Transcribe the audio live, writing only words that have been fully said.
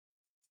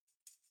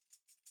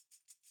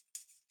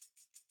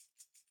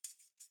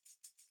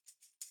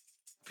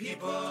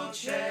People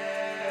change.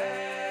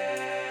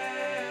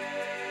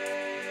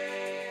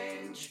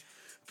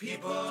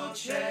 People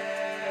change.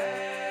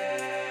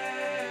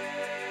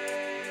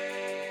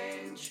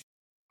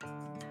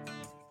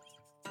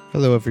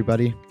 Hello,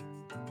 everybody.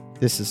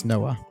 This is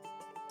Noah,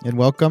 and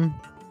welcome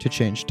to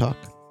Change Talk,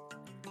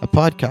 a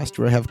podcast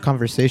where I have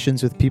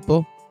conversations with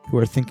people who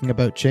are thinking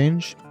about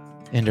change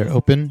and are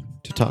open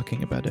to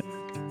talking about it.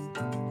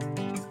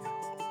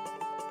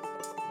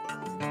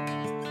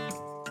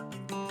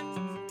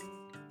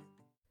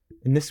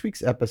 In this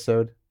week's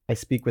episode, I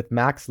speak with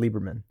Max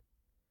Lieberman.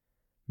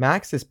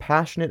 Max is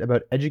passionate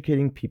about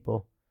educating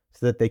people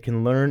so that they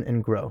can learn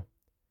and grow.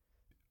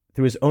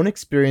 Through his own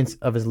experience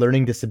of his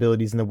learning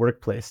disabilities in the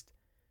workplace,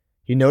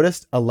 he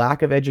noticed a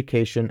lack of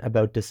education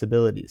about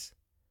disabilities.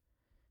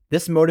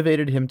 This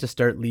motivated him to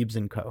start Liebs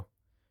 & Co.,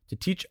 to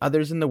teach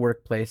others in the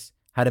workplace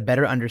how to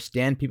better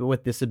understand people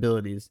with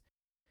disabilities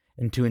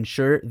and to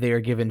ensure they are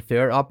given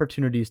fair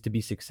opportunities to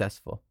be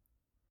successful.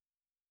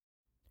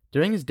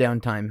 During his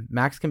downtime,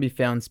 Max can be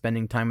found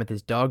spending time with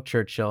his dog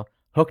Churchill,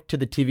 hooked to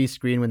the TV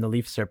screen when the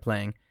Leafs are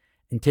playing,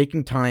 and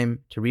taking time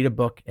to read a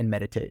book and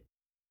meditate.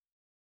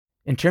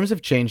 In terms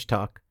of change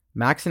talk,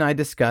 Max and I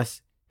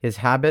discuss his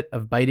habit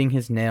of biting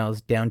his nails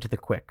down to the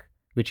quick,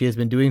 which he has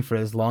been doing for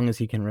as long as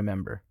he can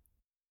remember.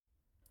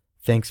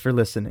 Thanks for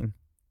listening.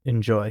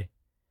 Enjoy.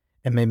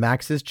 And may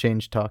Max's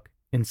change talk,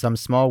 in some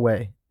small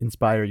way,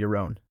 inspire your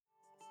own.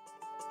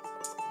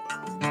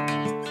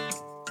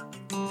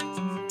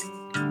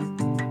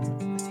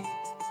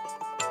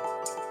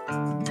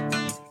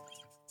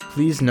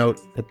 Please note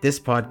that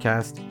this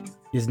podcast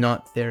is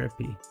not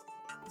therapy.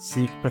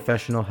 Seek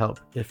professional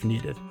help if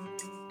needed.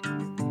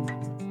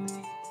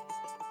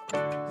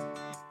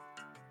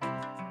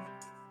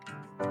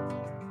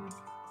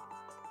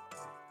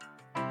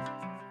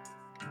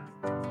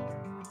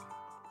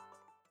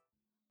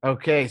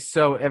 Okay,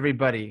 so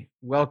everybody,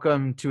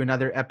 welcome to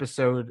another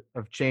episode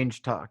of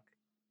Change Talk.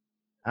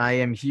 I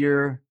am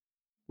here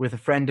with a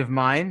friend of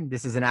mine.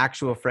 This is an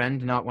actual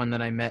friend, not one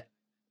that I met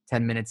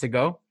 10 minutes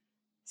ago.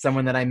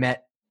 Someone that I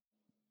met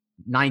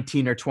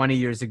 19 or 20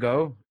 years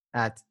ago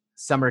at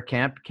summer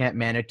camp, Camp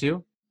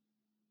Manitou.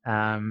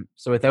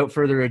 So without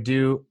further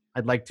adu,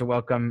 I'd like to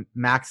welcome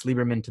Max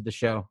Lieberman to the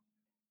show.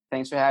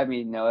 Thanks for having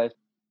me, Noah.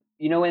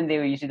 You know when they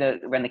were used to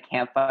run the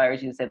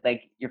campfires, you said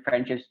like your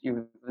friendships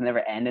will never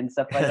end and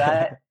stuff like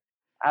that?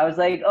 I was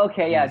like,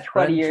 okay, yeah,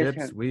 20 years.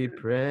 Friendships we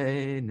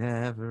pray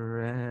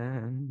never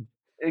end.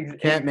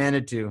 Camp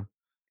Manitou.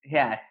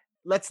 Yeah.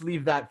 Let's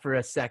leave that for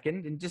a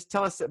second and just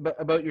tell us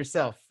about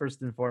yourself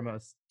first and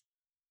foremost.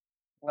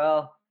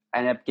 Well, I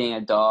ended up getting a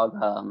dog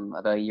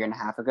about a year and a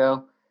half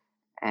ago,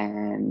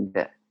 and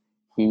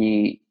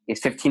he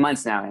is 15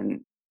 months now, and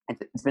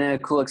it's been a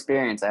cool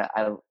experience.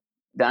 The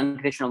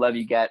unconditional love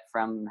you get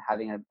from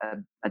having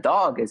a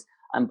dog is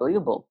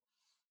unbelievable.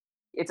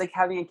 It's like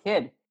having a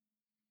kid.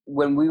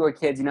 When we were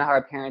kids, you know how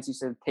our parents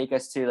used to take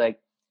us to like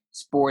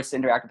sports to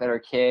interact with other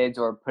kids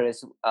or put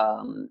us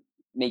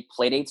make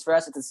play dates for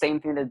us. It's the same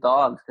thing with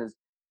dogs because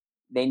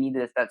they need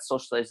that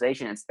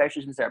socialization,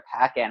 especially since they're a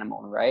pack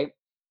animal, right?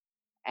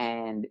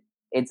 And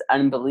it's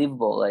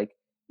unbelievable. Like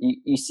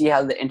you see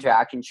how the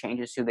interaction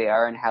changes who they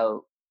are and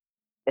how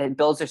it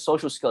builds their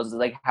social skills.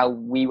 Like how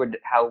we were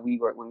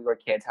when we were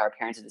kids, how our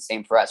parents did the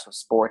same for us with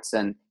sports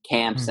and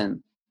camps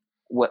and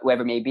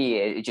whatever it may be.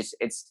 It's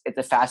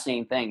a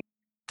fascinating thing.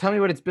 Tell me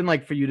what it's been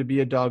like for you to be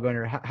a dog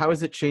owner. How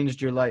has it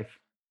changed your life?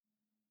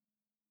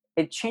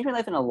 It changed my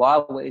life in a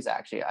lot of ways,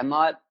 actually.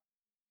 I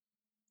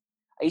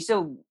used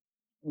to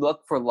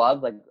look for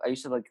love. Like I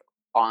used to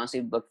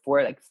honestly look for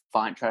it,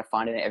 try to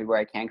find it everywhere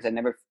I can because I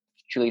never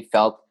truly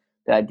felt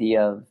the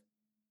idea of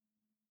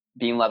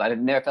being loved. I've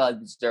never felt I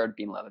deserved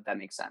being loved, if that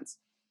makes sense.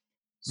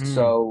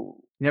 So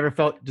you never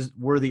felt just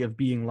worthy of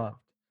being loved.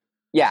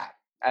 Yeah,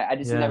 I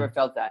just never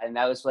felt that, and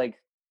that was like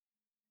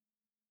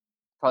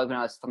probably when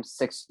I was from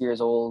 6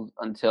 years old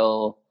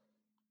until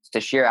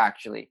this year,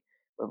 actually,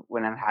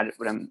 when I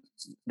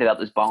developed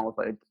this bond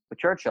with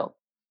Churchill.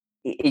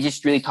 It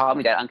just really taught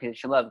me that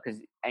unconditional love because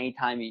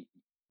anytime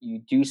you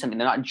do something,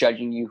 they're not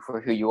judging you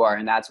for who you are,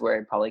 and that's where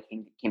it probably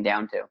came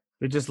down to.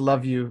 They just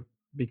love you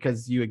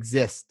because you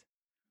exist.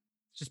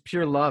 It's just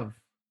pure love.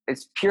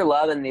 It's pure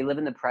love, and they live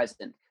in the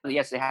present.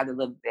 Yes, they have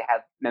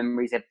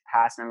memories, they have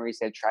past memories,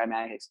 they have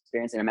traumatic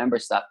experience, they remember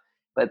stuff.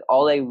 But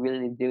all they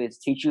really do is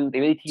teach you to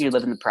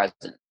live in the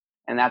present.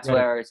 And that's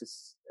right.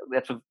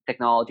 That's what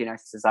technology in our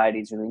society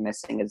is really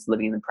missing, is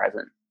living in the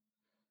present.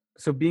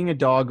 So being a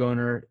dog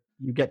owner,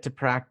 you get to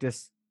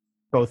practice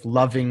both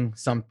loving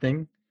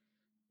something,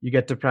 you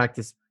get to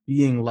practice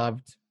being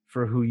loved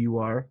for who you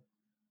are,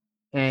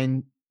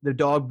 and the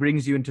dog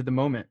brings you into the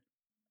moment.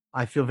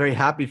 I feel very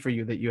happy for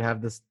you that you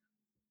have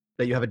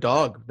a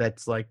dog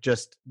that's like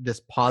just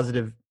this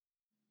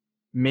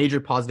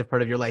major positive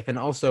part of your life. And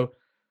also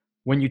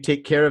when you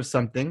take care of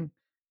something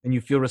and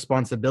you feel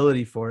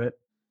responsibility for it,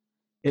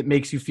 it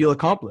makes you feel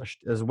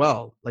accomplished as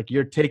well. Like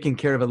you're taking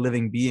care of a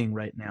living being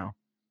right now.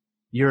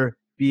 You're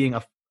being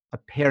a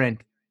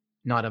parent,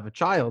 not of a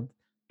child,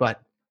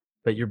 but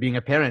but you're being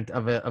a parent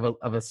of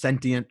a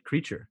sentient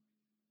creature.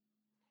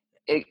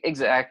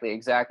 Exactly.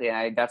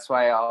 And that's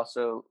why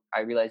I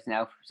realize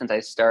now, since I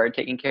started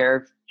taking care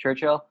of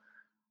Churchill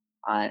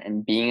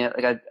and being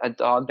a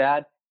dog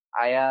dad,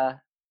 I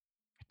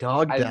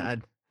Dog I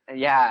dad.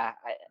 yeah,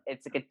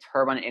 it's like a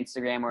term on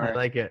Instagram I where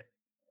like it.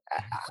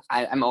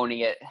 I'm owning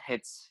it.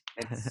 It's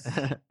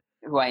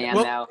who I am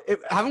Well, now.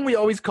 haven't we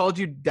always called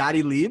you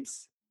Daddy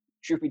Leaves?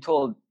 Truth be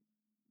told,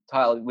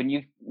 Tyler, when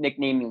you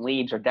nickname me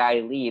Leaves or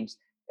Daddy Leaves,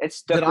 it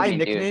stuck Did with I me,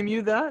 nickname dude.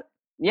 you that?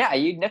 Yeah,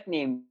 you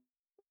nicknamed.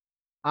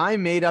 I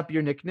made up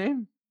your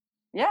nickname?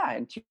 Yeah,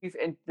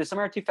 in the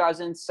summer of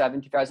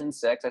 2007,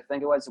 2006, I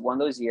think it was one of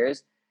those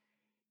years.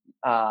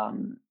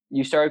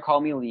 You started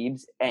calling me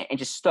Leaves, and it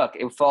just stuck.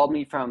 It followed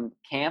me from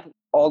camp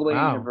all the way to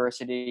Wow.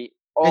 university,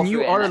 all And through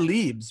you it. are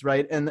Leaves,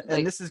 right? And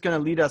Like, this is going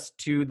to lead us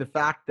to the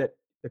fact that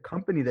the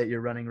company that you're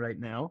running right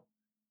now,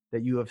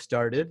 that you have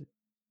started,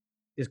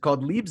 is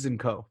called Leaves &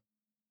 Co.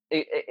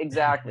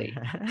 Exactly.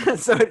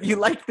 So you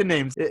like the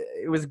names.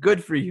 It was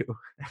good for you.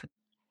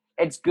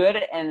 It's good,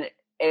 and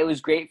it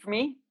was great for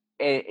me.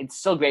 It's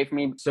still great for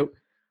me. So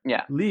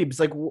Yeah.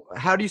 Leaves, like,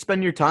 how do you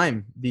spend your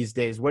time these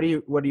days? What are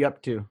you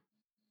up to?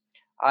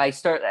 I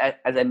start,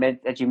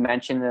 as you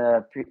mentioned in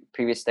the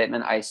previous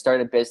statement, I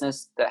started a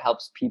business that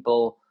helps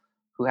people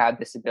who have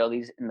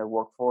disabilities in the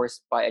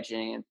workforce by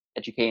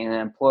educating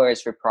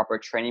employers for proper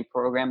training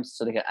programs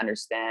so they can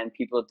understand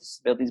people with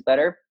disabilities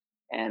better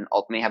and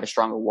ultimately have a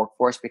stronger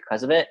workforce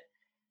because of it.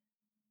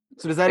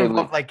 So does that It was,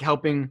 involve like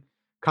helping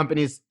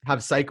companies have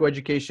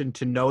psychoeducation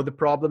to know the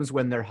problems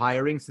when they're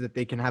hiring so that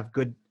they can have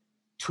good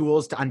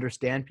tools to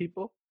understand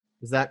people?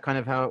 Is that kind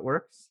of how it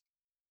works?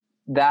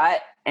 that,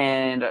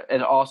 and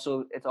it's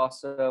also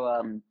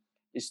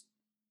just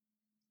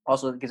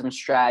also gives them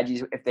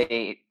strategies if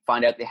they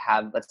find out they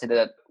have, let's say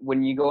that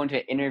when you go into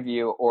an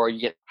interview or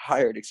you get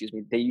hired,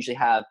 they usually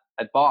have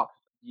a box.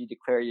 You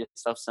declare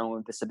yourself someone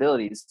with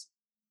disabilities.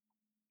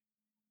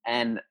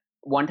 And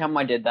one time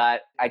I did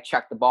that, I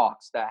checked the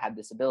box that I had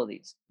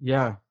disabilities.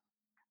 Yeah.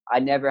 I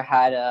never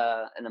had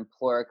an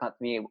employer come to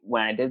me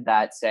when I did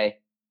that say,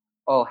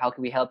 "Oh, how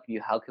can we help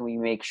you? How can we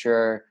make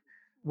sure?"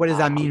 What does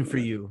that mean for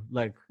you?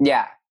 Like,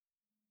 Yeah,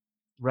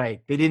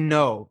 right. They didn't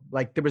know.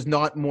 Like there was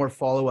not more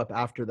follow-up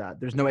after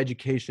that. There's no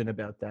education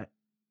about that.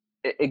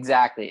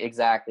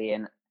 exactly.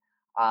 And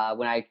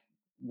when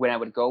I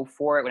would go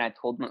for it,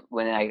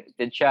 when I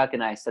did check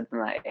and I said to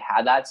them I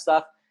had that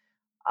stuff,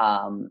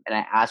 and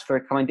I asked for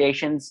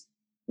accommodations,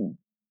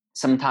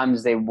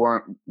 sometimes they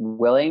weren't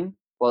willing.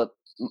 Well,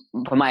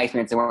 from my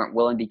experience, they weren't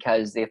willing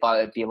because they thought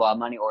it'd be a lot of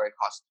money or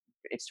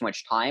it's too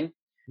much time.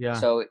 Yeah.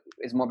 So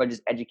it's more about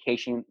just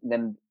educating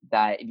them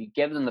that if you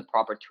give them the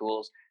proper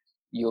tools,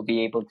 you'll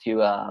be able to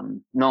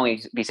not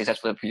only be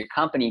successful for your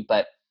company,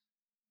 but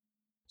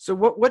So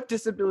what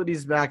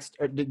disabilities, Max,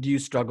 do you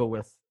struggle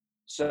with?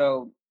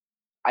 so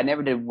I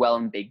never did well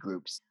in big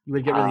groups. You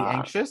would get really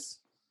anxious?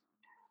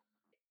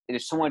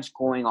 There's so much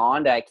going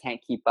on that I can't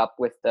keep up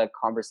with the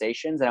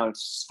conversations, and I would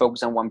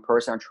focus on one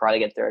person and try to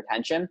get their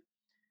attention.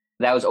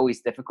 That was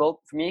always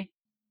difficult for me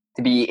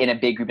to be in a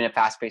big group in a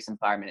fast-paced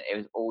environment. It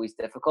was always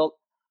difficult.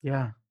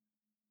 Yeah.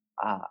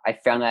 I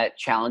found that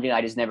challenging.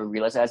 I just never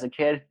realized that as a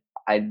kid.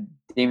 I didn't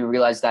even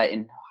realize that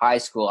in high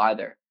school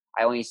either.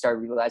 I only started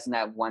realizing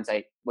that once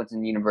I was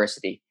in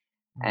university,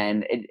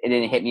 and it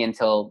didn't hit me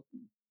until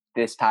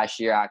this past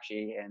year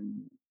actually, and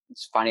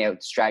it's finding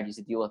out strategies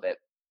to deal with it.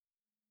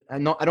 I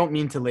don't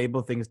mean to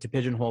label things, to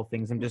pigeonhole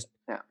things. I'm just,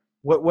 Yeah.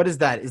 what is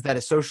that? Is that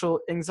a social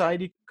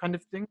anxiety kind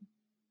of thing?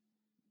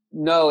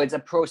 No, it's a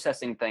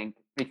processing thing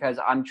because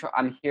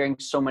I'm hearing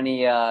so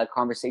many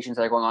conversations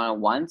that are going on at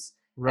once,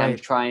 and I'm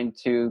Right. trying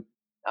to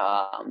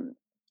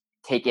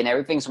take in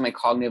everything, so my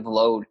cognitive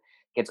load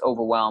gets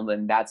overwhelmed,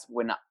 and that's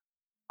when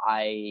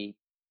I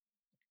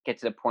get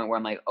to the point where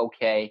I'm like,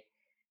 okay,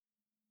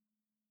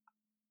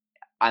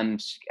 I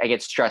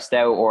get stressed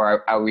out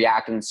or I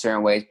react in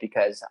certain ways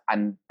because I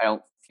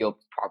don't feel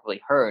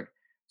properly heard.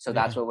 So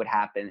that's Yeah. what would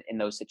happen in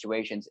those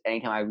situations.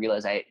 Anytime I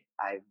realize I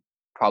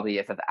probably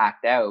if I've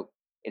act out,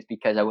 it's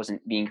because I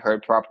wasn't being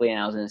heard properly and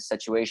I was in a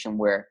situation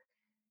where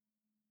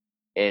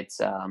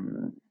it's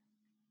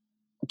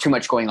too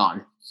much going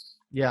on.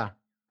 Yeah.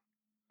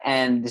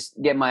 And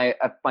just get my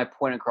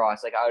point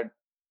across. Like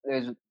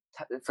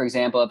for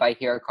example, if I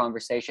hear a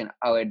conversation,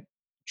 I would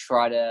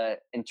try to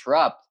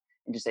interrupt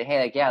and just say, "Hey,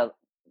 like, yeah,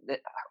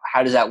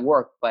 how does that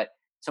work?" But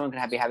someone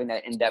could be having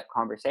that in-depth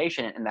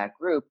conversation in that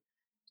group,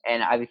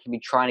 and I could be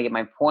trying to get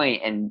my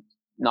point and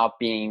not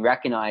being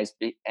recognized,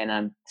 and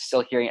I'm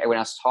still hearing everyone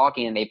else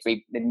talking, and they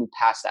move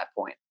past that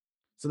point.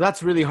 So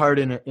that's really hard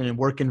in a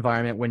work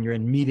environment when you're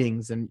in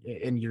meetings and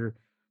you're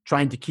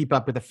trying to keep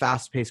up with a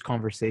fast-paced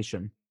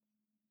conversation.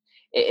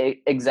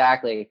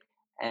 Exactly,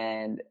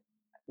 and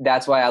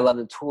that's why I love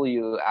the tool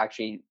you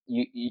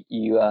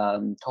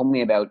told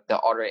me about, the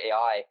Otter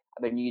AI.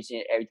 I've been using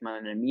it every time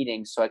I'm in a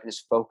meeting so I can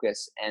just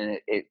focus, and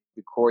it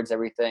records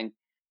everything.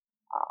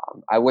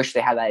 I wish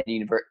they had that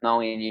not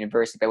only in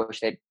university, but I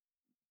wish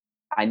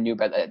I knew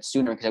about that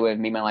sooner because it would have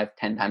made my life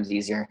 10 times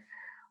easier.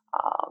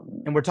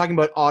 And we're talking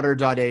about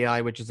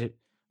Otter.ai, which is a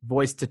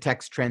voice to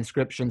text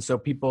transcription.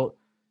 So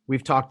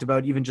we've talked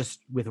about even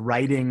just with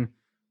writing,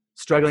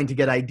 struggling to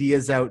get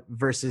ideas out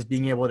versus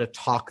being able to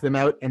talk them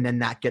out. And then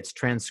that gets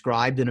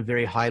transcribed in a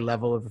very high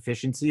level of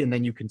efficiency. And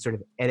then you can sort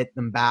of edit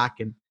them back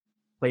and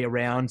play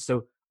around.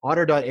 So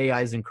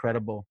Otter.ai is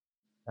incredible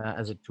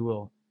as a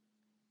tool.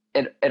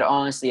 It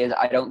honestly is.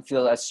 I don't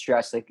feel as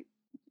stressed, like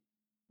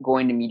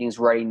going to meetings,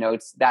 writing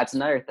notes. That's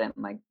another thing.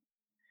 Like,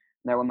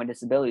 another one of my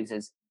disabilities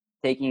is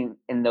taking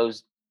in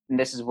those, and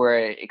this is where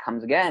it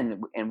comes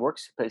again in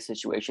workplace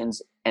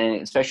situations,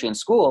 and especially in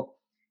school.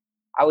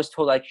 I was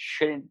told I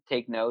shouldn't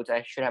take notes.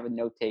 I should have a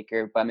note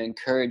taker, but I'm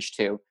encouraged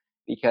to,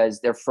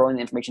 because they're throwing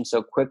the information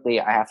so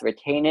quickly. I have to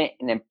retain it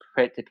and then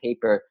put it to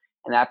paper.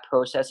 And that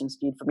processing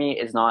speed for me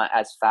is not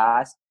as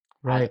fast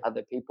as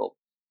other people.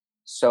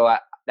 So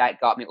that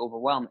got me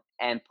overwhelmed.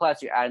 And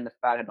plus, you're adding the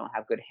fact I don't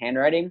have good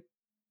handwriting.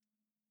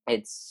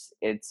 It's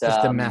just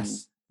a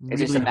mess.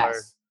 It's just a mess. Hard.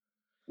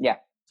 Yeah.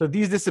 So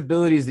these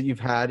disabilities that you've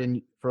had,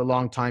 and for a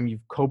long time,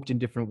 you've coped in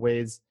different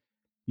ways.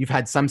 You've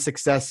had some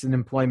success in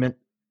employment.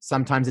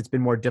 Sometimes it's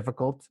been more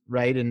difficult,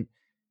 right? And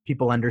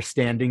people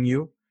understanding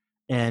you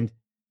and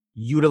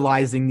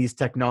utilizing these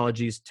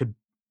technologies to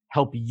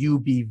help you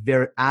be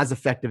as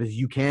effective as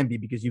you can be,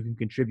 because you can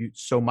contribute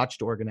so much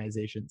to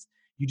organizations.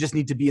 You just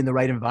need to be in the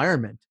right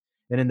environment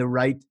and in the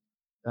right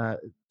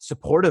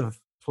supportive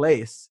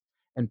place.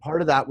 And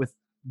part of that with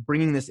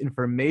bringing this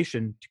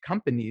information to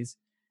companies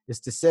is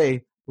to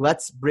say,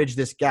 let's bridge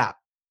this gap.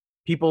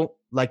 People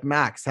like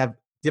Max have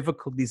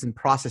difficulties in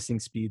processing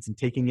speeds and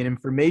taking in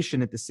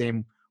information at the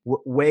same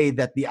way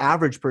that the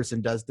average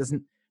person does.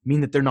 Doesn't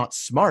mean that they're not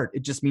smart.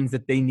 It just means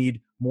that they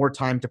need more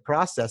time to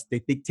process. They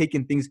take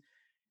in things,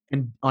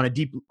 and on a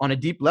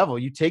deep level,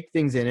 you take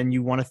things in and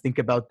you want to think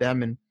about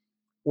them and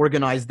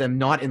organize them,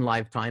 not in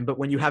live time, but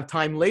when you have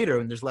time later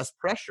and there's less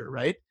pressure,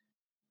 right?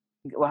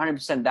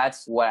 100%.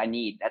 That's what I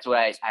need. That's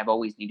what I've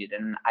always needed.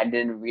 And I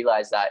didn't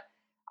realize that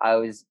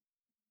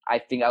I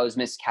think I was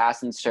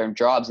miscast in certain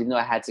jobs. Even though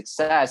I had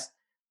success,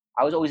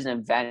 I was always in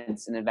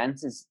events, and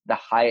events is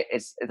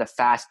it's a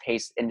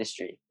fast-paced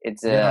industry.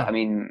 It's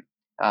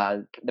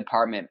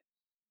department.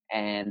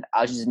 And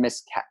I was just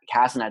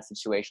miscast in that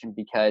situation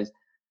because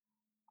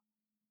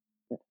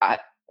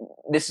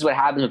this is what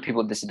happens with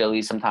people with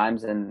disabilities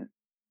sometimes. And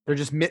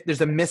there's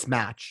a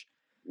mismatch.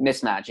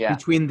 Yeah.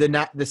 Between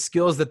the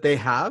skills that they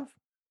have.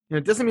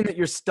 It doesn't mean that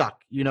you're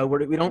stuck. We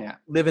don't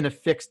live in a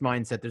fixed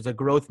mindset. There's a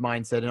growth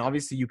mindset, and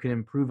obviously you can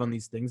improve on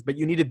these things, but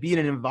you need to be in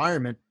an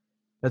environment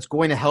that's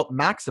going to help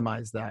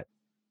maximize that,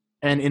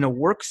 and in a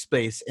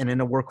workspace and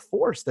in a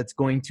workforce that's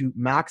going to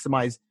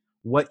maximize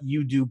what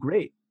you do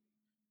great.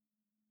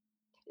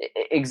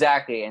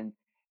 Exactly. And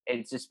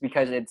it's just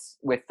because it's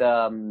with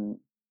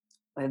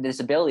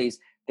disabilities,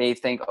 they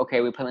think,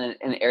 okay, we put them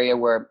in an area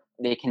where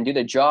they can do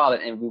the job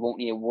and we won't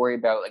need to worry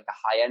about like the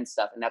high end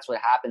stuff. And that's what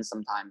happens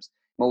sometimes.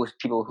 Most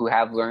people who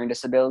have learning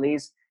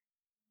disabilities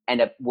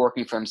end up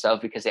working for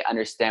themselves because they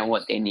understand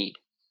what they need.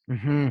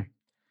 Mm-hmm.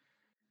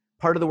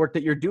 Part of the work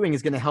that you're doing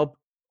is going to help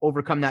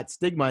overcome that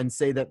stigma and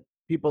say that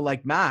people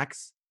like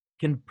Max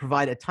can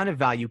provide a ton of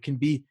value, can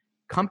be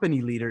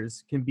company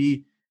leaders, can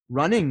be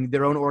running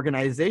their own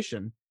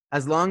organization,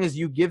 as long as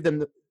you give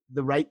them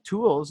the right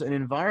tools and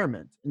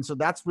environment. And so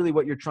that's really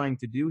what you're trying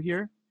to do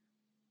here.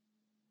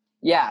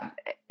 Yeah,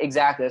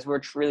 exactly. That's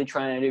what we're really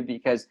trying to do,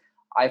 because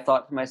I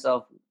thought to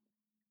myself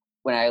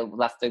when I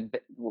left the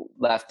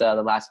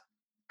last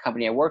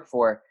company I worked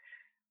for,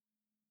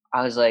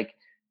 I was like,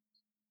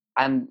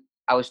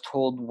 I was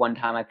told one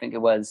time, I think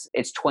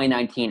it's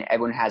 2019,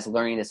 everyone has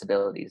learning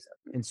disabilities.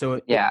 And so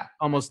it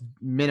almost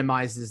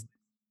minimizes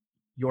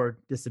your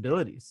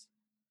disabilities.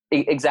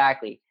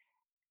 Exactly.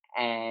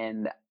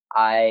 And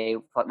I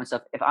thought to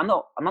myself, if I'm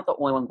not the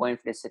only one going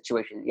through this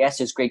situation. Yes,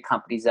 there's great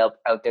companies out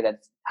there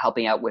that's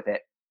helping out with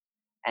it,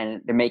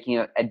 and they're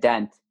making a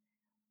dent.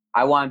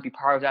 I want to be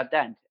part of that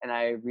dent. And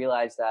I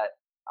realized that,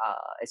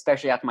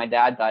 especially after my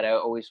dad died, I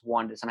always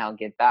wanted to somehow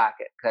get back,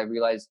 because I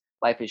realized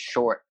life is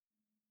short.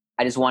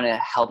 I just want to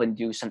help and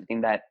do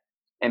something that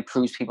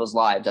improves people's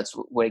lives. That's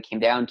what it came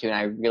down to. And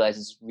I realized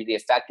it's really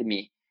affected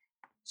me.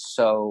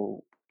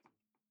 So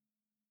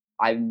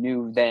I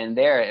knew then and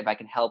there, if I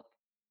can help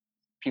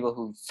people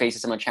who face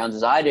similar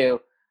challenges I do,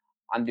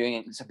 I'm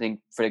doing something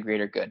for the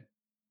greater good.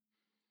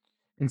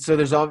 And so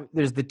there's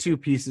the two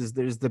pieces.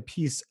 There's the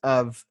piece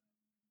of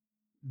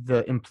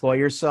the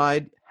employer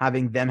side,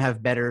 having them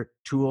have better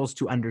tools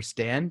to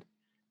understand,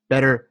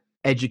 better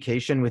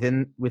education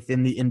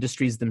within the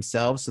industries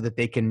themselves, so that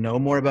they can know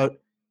more about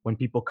when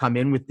people come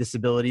in with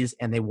disabilities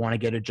and they want to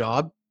get a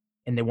job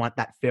and they want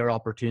that fair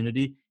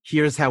opportunity.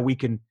 Here's how we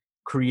can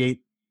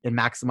create and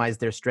maximize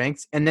their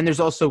strengths. And then there's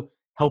also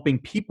helping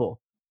people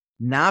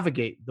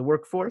navigate the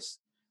workforce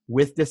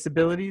with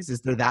disabilities.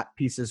 Is there that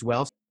piece as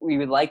well? We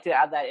would like to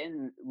add that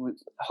in,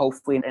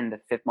 hopefully in the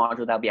 5th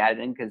module that'll be added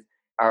in, because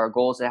our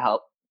goal is to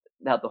help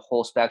the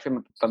whole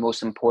spectrum, but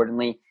most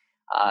importantly,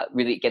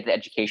 really get the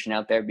education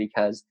out there,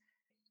 because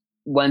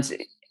once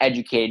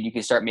educated, you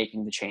can start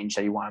making the change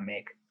that you want to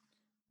make.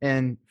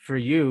 And for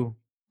you,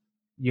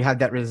 you had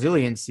that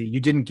resiliency. You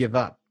didn't give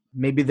up.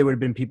 Maybe there would have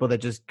been people that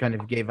just kind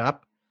of gave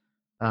up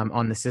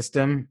on the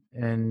system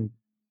and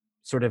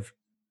sort of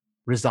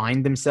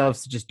resigned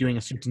themselves to just doing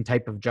a certain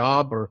type of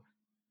job or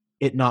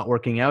it not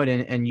working out.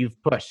 And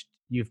you've pushed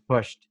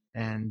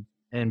and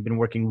been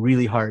working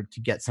really hard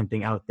to get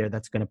something out there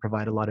that's going to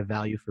provide a lot of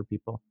value for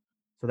people.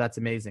 So that's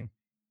amazing.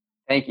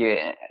 Thank you.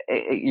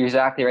 You're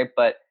exactly right.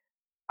 But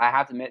I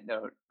have to admit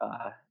though,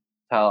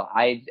 so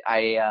I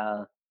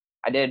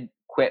did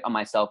quit on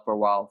myself for a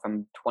while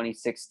from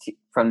 2016,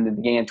 from the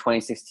beginning of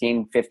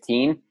 2016,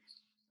 15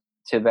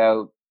 to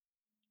about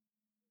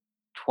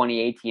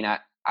 2018.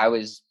 I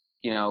was,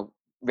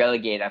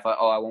 relegated. I thought,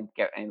 oh, I won't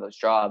get any of those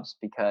jobs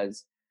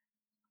because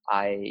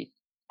I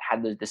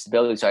had those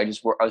disabilities. So I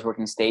was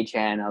working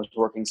stagehand. I was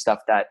working stuff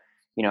that,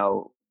 as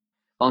long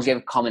as you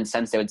have common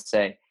sense, they would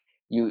say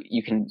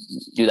you can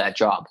do that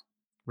job.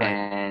 Right.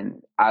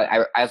 And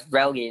I've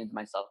relegated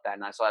myself that,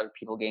 and I saw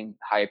people getting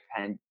higher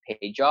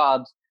paid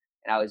jobs,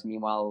 and I was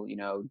meanwhile,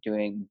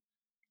 doing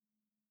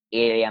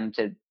 8 a.m.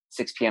 to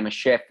 6 p.m. a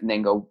shift, and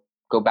then go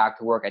back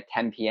to work at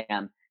 10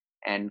 p.m.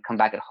 and come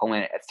back at home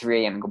at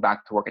 3 a.m. and go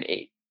back to work at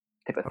 8,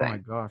 type of thing. Oh my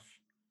gosh.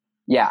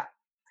 Yeah.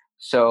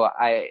 So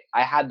I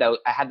had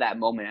that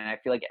moment, and I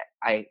feel like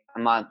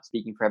I'm not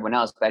speaking for everyone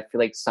else, but I feel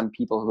like some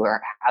people who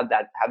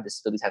have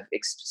disabilities have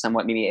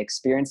somewhat maybe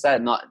experienced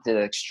that, not to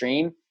the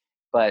extreme,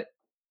 but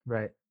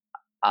right.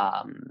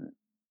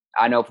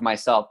 I know for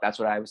myself that's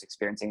what I was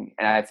experiencing,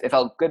 and it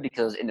felt good because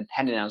I was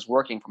independent and I was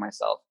working for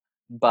myself,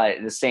 but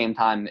at the same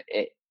time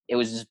it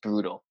was just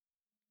brutal.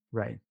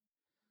 Right.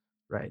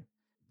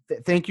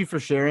 Thank you for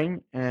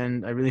sharing,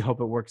 and I really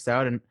hope it works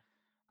out. And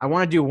I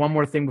want to do one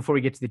more thing before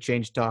we get to the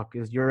change talk.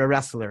 Is you're a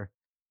wrestler,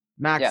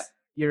 Max?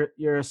 Yeah.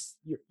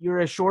 You're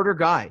a shorter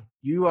guy.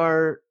 You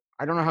are.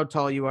 I don't know how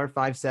tall you are.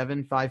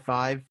 5'7",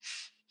 5'5",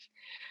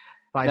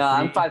 5'3". No,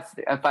 I'm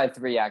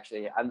 5'3"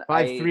 actually. I'm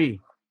 5'3".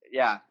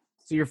 Yeah.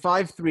 So you're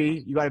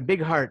 5'3". You got a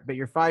big heart, but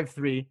you're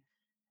 5'3",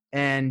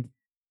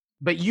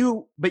 but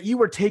you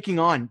were taking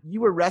on. You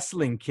were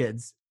wrestling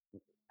kids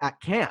at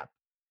camp.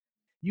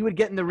 You would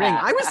get in the ring.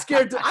 I was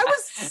scared. I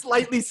was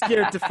slightly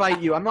scared to fight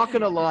you. I'm not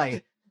gonna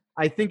lie.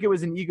 I think it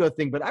was an ego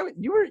thing, but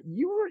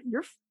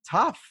you're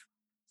tough.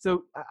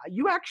 So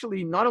you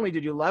actually, not only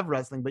did you love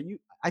wrestling, but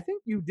I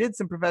think you did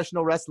some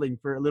professional wrestling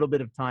for a little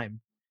bit of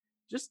time.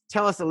 Just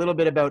tell us a little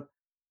bit about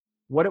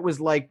what it was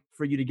like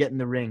for you to get in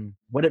the ring,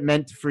 what it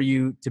meant for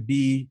you to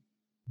be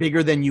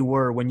bigger than you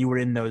were when you were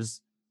in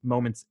those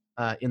moments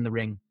in the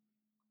ring.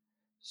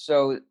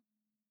 So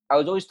I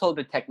was always told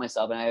to protect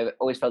myself, and I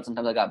always felt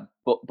sometimes I got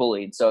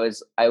bullied. So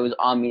it was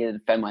on me to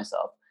defend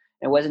myself.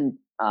 It wasn't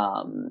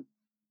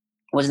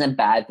a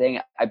bad thing.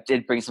 I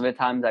did bring some of the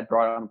times I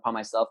brought it upon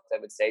myself. I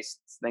would say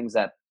things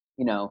that,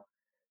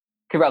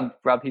 could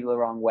rub people the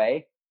wrong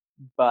way.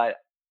 But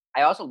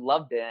I also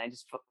loved it. And I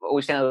just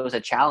always found it was a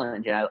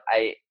challenge. And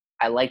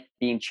I liked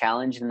being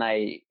challenged, and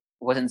I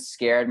wasn't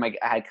scared. I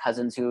had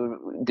cousins who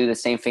would do the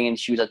same thing, and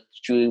she was like,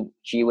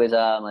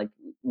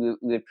 we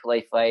would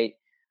play fight.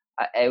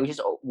 It was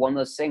just one of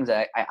those things.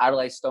 I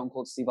idolized Stone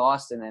Cold Steve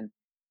Austin, and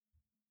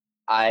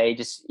I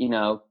just,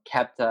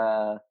 kept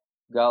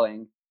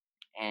going.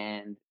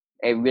 And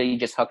it really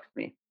just hooked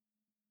me,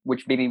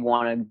 which made me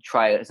want to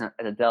try it as an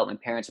adult.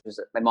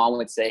 My mom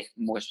would say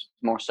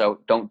more so,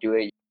 don't do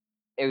it.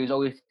 It was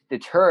always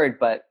deterred,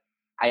 but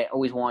I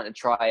always wanted to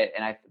try it.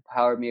 And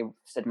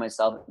said to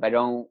myself, if I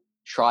don't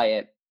try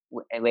it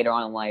later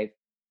on in life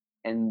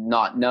and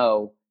not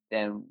know,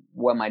 then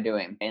what am I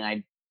doing? And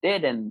I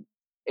did. And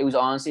it was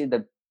honestly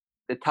the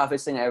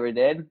toughest thing I ever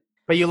did.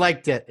 But you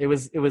liked it. It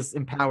was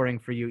empowering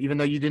for you. Even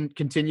though you didn't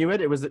continue it,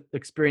 it was an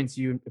experience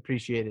you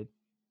appreciated.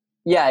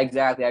 Yeah,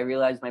 exactly. I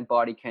realized my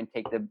body can't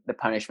take the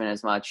punishment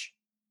as much.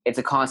 It's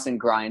a constant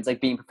grind. It's like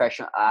being a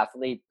professional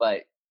athlete,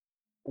 but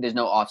there's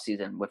no off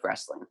season with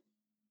wrestling.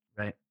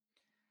 Right.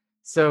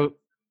 So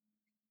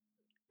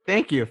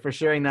thank you for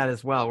sharing that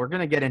as well. We're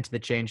going to get into the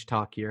change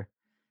talk here.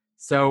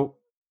 So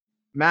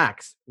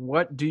Max,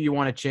 what do you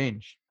want to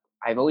change?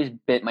 I've always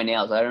bit my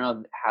nails. I don't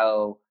know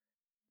how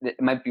it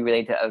might be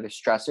related to other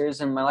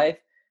stressors in my life,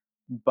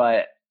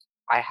 but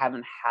I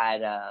haven't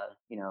had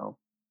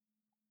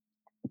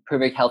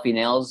perfect healthy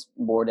nails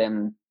more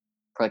than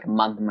for like a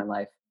month in my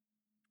life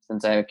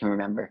since I can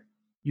remember.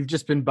 You've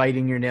just been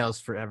biting your nails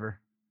forever.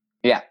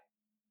 Yeah.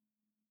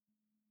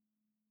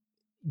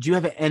 Do you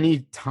have any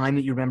time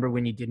that you remember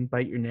when you didn't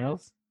bite your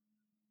nails?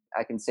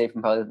 I can say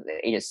from probably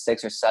the age of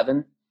 6 or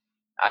 7,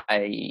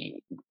 I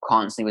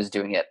constantly was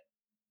doing it.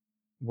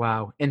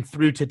 Wow. And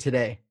through to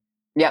today.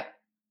 Yeah.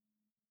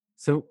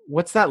 So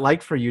what's that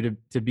like for you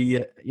to be,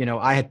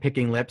 I had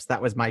picking lips.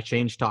 That was my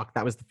change talk.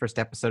 That was the first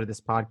episode of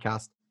this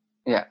podcast.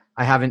 Yeah.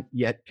 I haven't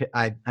yet.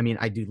 I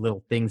do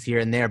little things here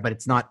and there, but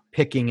it's not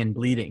picking and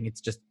bleeding.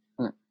 It's just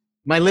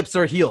my lips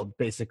are healed,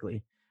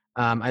 basically.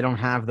 I don't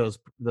have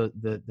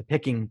the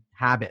picking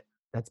habit.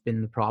 That's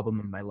been the problem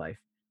in my life.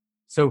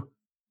 So,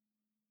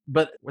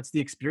 but what's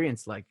the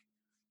experience like?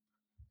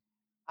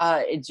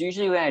 It's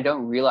usually when I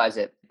don't realize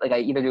it. Like I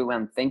either do it when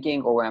I'm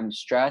thinking or when I'm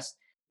stressed.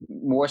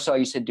 more so I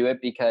used to do it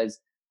because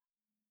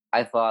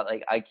I thought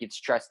like I get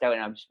stressed out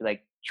and I'll just be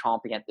like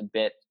chomping at the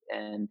bit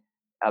and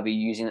I'll be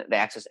using the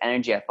excess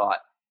energy, I thought.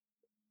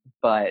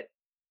 But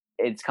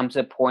it's come to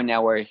a point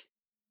now where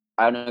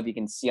I don't know if you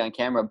can see on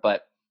camera,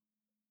 but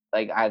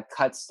like I have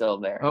cuts still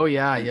there. Oh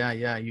yeah, And yeah.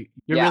 Yeah.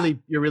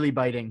 You're really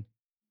biting.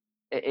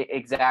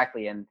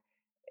 exactly. And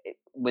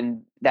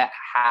when that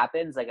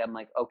happens, like I'm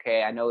like,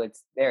 okay, I know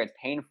it's there, it's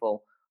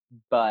painful,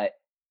 but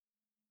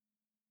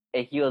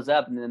it heals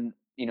up, and then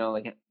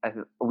like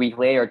a week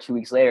later or 2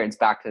 weeks later, it's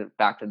back to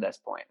this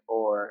point,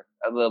 or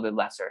a little bit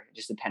lesser,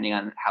 just depending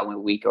on how a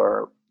week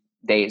or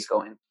day is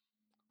going.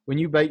 When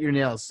you bite your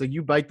nails, so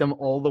you bite them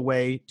all the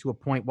way to a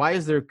point. Why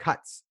is there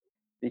cuts?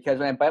 Because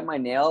when I bite my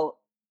nail,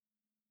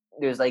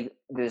 there's the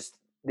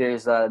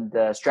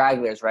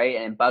stragglers, right,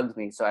 and it bugs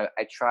me. So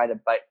I try to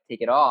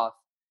take it off.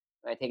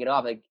 When I take it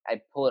off,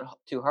 I pull it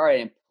too hard,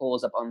 and it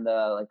pulls up on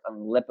the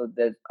lip of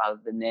the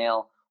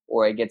nail,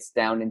 or it gets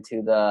down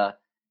into the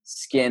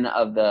skin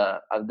of the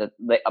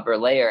upper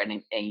layer,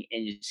 and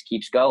it just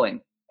keeps going.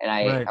 And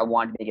Right. I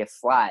want to make it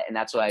flat, and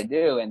that's what I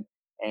do, and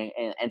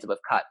it ends up with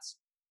cuts.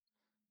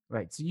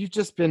 Right. So you've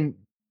just been,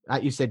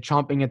 you said,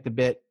 chomping at the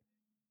bit,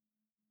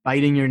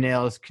 biting your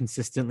nails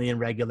consistently and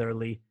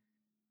regularly.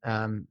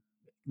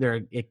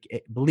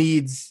 It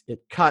bleeds, it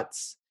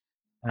cuts,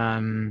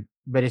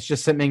 but it's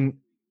just something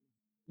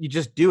you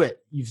just do it.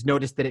 You've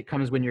noticed that it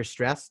comes when you're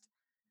stressed.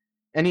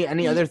 Any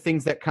other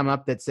things that come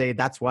up that say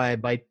that's why I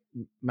bite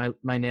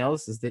my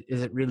nails? Is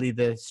it really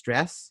the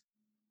stress?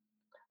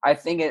 I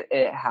think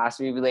it has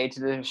to be related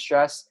to the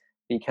stress,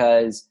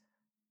 because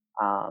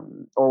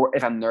or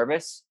if I'm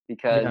nervous,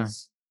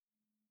 because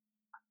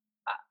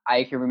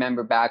I can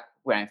remember back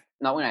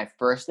not when I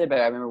first did,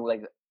 but I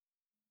remember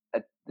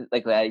at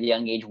a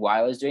young age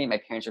while I was doing it,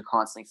 my parents were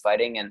constantly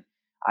fighting, and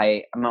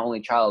I'm an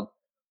only child,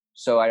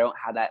 so I don't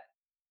have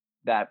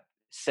that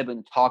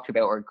sibling to talk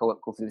about or go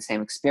through the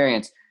same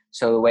experience.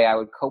 So the way I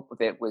would cope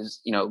with it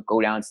was,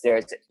 go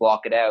downstairs,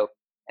 block it out,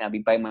 and I'd be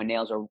biting my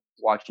nails or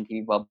watching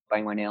TV while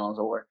biting my nails,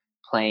 or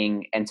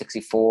playing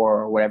N64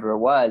 or whatever it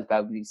was, but I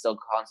would be still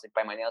constantly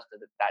biting my nails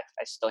because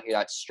I still hear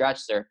that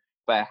stressor,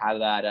 but I have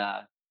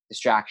that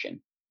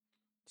distraction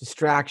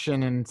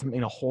And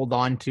something to hold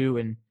on to.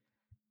 And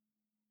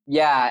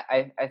yeah,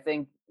 I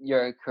think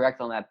you're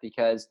correct on that,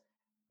 because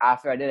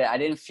after I did it, I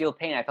didn't feel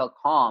pain. I felt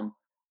calm.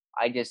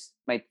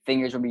 My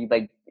fingers would be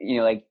like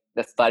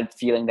the thud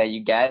feeling that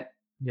you get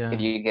if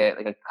you get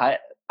like a cut.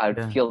 I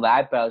would feel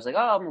that, but I was like,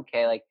 oh, I'm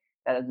okay. Like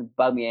that doesn't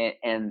bug me.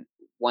 And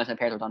once my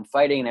parents were done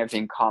fighting and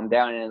everything calmed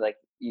down and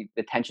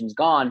the tension's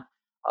gone,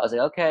 I was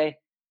like, okay,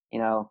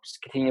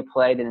 just continue to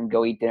play, then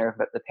go eat dinner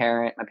with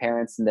my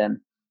parents, and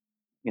then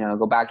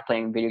go back to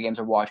playing video games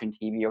or watching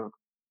TV or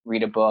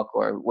read a book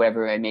or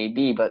whatever it may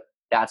be. But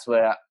that's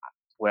what I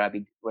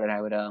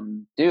would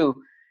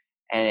do,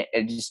 and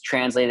it just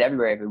translated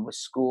everywhere. If it was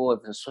school,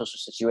 if it was a social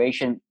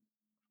situation,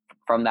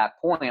 from that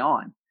point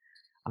on,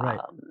 right.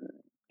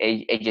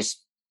 It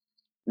just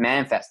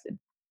manifested.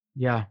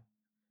 Yeah.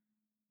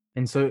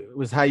 And so it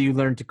was how you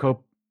learned to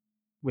cope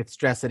with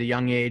stress at a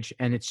young age,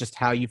 and it's just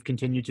how you've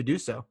continued to do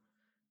so.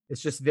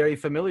 It's just very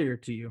familiar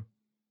to you.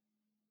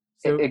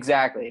 So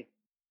exactly.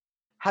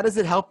 How does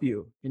it help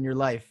you in your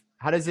life?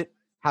 How does it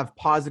have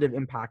positive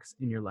impacts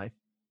in your life?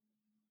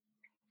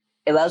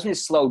 It allows me to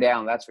slow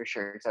down, that's for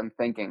sure. Because I'm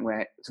thinking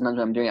sometimes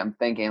when I'm doing it, I'm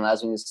thinking. It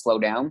allows me to slow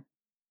down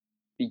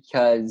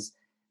because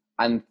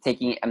I'm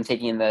taking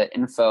in the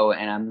info,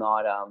 and I'm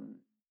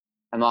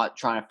not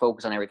trying to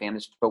focus on everything. I'm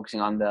just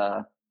focusing on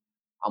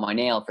my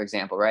nail, for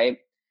example, right?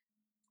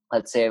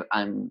 Let's say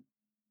I'm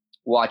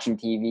watching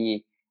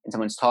TV and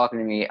someone's talking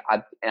to me,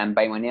 and I'm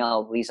biting my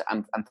nail. At least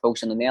I'm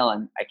focusing on the nail,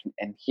 and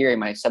I'm hearing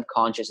my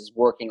subconscious is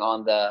working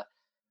on the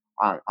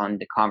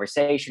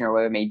conversation or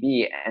whatever it may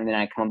be, and then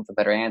I come up with a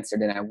better answer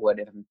than I would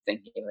if I'm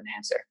thinking of an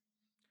answer.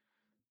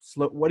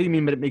 What do you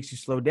mean? But it makes you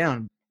slow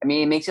down? I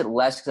mean, it makes it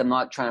less because I'm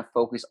not trying to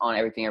focus on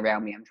everything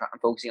around me. I'm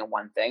focusing on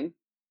one thing.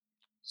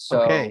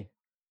 So, okay.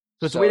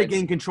 So it's a way to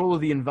gain control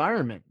of the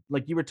environment.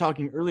 Like you were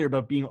talking earlier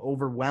about being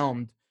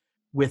overwhelmed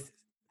with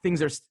things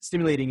that are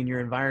stimulating in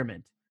your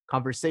environment,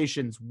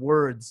 conversations,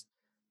 words,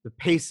 the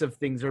pace of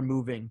things are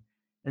moving.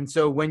 And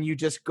so when you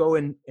just go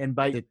and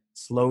bite, it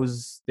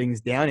slows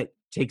things down. It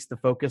takes the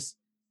focus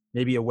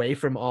maybe away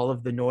from all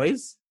of the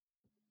noise.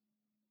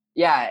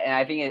 Yeah, and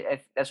I think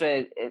that's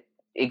what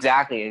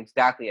exactly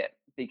it.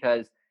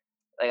 Because,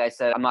 like I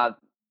said, I'm not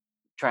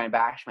trying to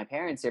bash my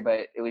parents here,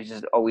 but it was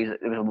a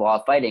lot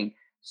of fighting.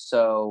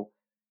 So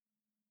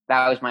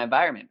that was my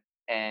environment,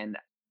 and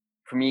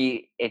for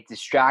me, it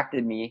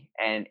distracted me,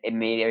 and it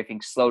made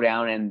everything slow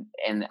down,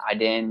 and I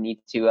didn't need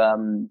to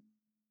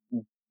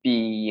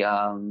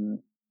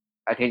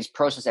I could just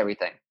process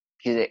everything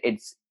because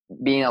it's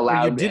being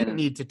allowed. Or you didn't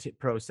need to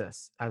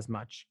process as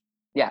much.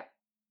 Yeah.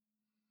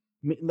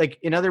 Like,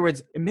 in other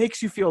words, it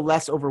makes you feel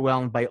less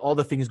overwhelmed by all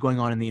the things going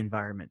on in the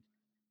environment.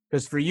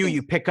 Because for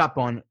you pick up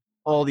on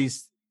all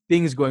these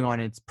things going on,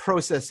 and it's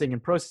processing.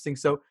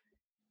 So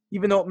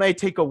even though it may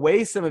take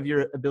away some of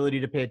your ability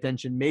to pay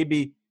attention,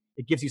 maybe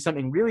it gives you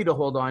something really to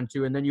hold on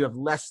to, and then you're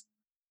less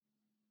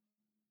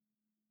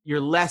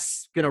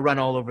going to run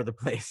all over the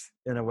place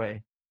in a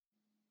way.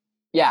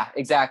 Yeah,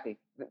 exactly.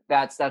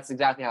 That's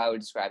exactly how I would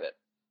describe it.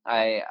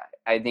 I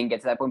didn't get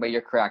to that point, but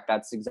you're correct.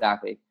 That's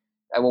exactly.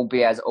 I won't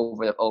be as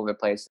over the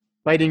place.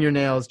 Biting your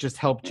nails just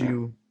helped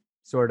you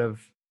sort of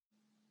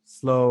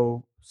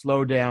slow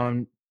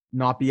down,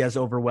 not be as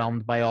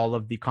overwhelmed by all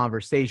of the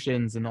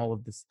conversations and all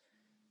of this,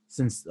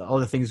 since all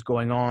the things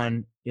going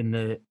on in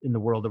the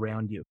world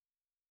around you.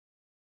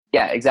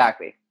 Yeah,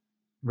 exactly.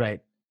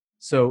 Right.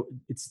 So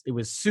it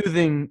was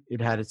soothing.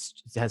 It has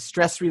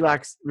stress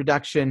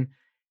reduction.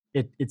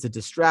 It's a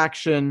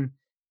distraction.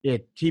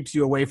 It keeps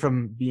you away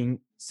from being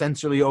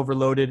sensorily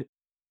overloaded.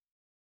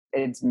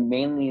 It's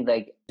mainly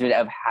like out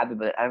of habit,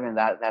 but other than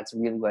that, that's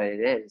really what it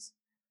is.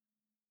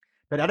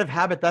 But out of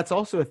habit, that's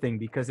also a thing,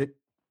 because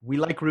we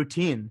like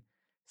routine.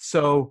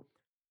 So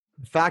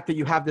the fact that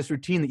you have this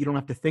routine that you don't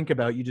have to think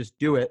about, you just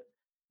do it.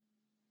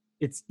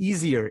 It's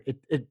easier.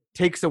 It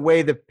takes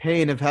away the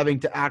pain of having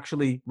to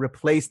actually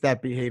replace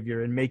that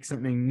behavior and make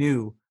something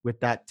new with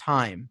that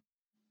time,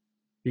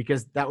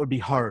 because that would be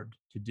hard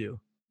to do.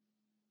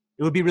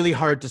 It would be really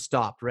hard to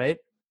stop, right?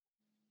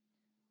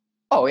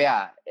 Oh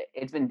yeah,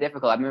 it's been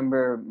difficult. I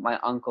remember my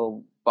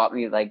uncle bought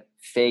me like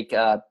fake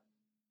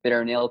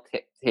bitter nail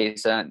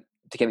taste to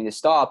get me to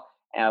stop,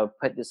 and I would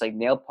put this like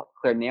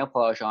clear nail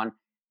polish on,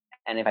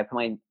 and if I put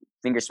my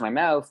fingers to my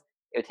mouth,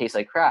 it would taste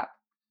like crap.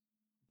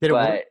 Did it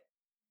work?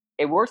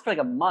 It worked for like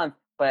a month,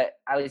 but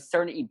I was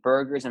starting to eat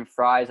burgers and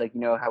fries, like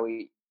how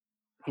we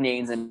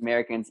Canadians and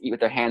Americans eat with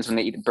their hands when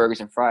they eat burgers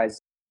and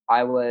fries.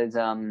 I was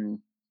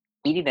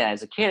eating that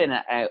as a kid,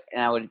 and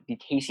I would be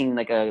tasting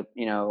like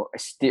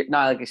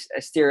not like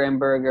a Styrian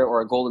burger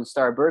or a Golden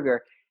Star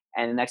burger,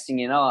 and the next thing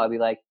you know, I'd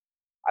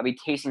be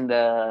tasting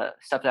the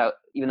stuff that,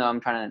 even though I'm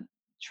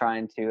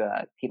trying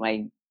to keep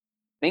my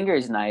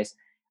fingers nice,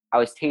 I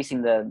was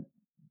tasting the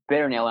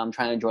bitter nail when I'm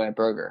trying to enjoy a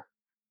burger.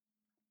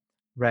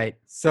 Right.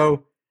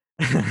 So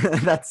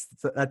that's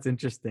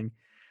interesting.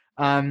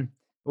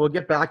 We'll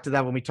get back to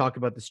that when we talk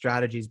about the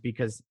strategies,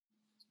 because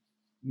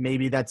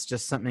maybe that's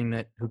just something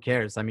that, who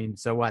cares? I mean,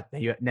 so what?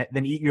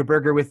 Then eat your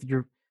burger with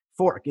your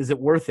fork. Is it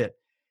worth it?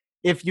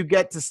 If you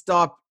have to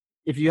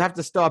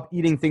stop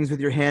eating things with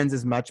your hands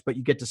as much, but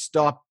you get to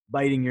stop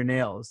biting your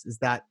nails, is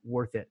that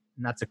worth it?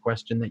 And that's a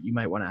question that you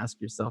might want to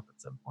ask yourself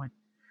at some point.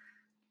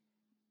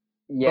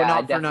 Yeah,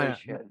 I definitely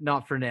should.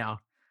 Not for now.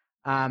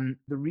 The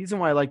reason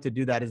why I like to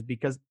do that is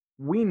because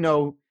we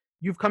know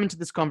you've come into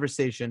this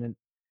conversation and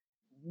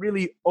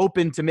really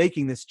open to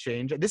making this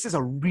change. This is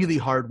a really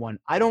hard one.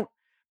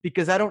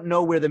 Because I don't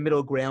know where the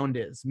middle ground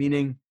is.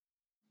 Meaning,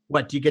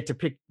 what do you get to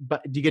pick? Do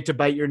you get to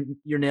bite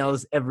your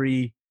nails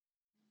every,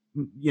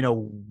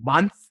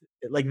 month?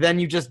 Like, then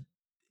you just,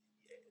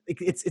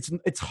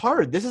 it's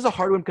hard. This is a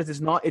hard one because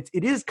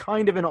it is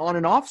kind of an on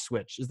and off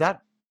switch. Is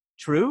that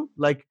true?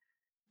 Like,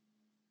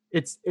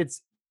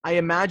 I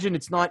imagine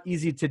it's not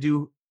easy to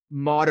do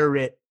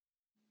moderate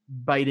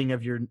biting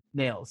of your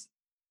nails.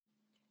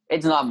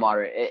 It's not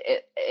moderate.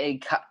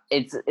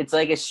 It's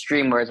like a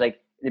stream where it's like,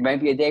 there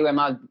might be a day where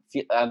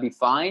I'll be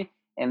fine,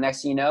 and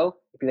next thing you know,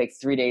 it'd be like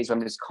 3 days where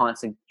I'm just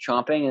constantly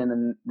chomping,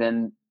 and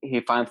then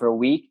you're fine for a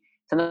week.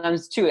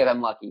 Sometimes 2 if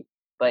I'm lucky.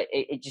 But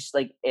it just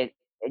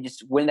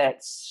when that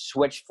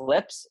switch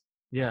flips,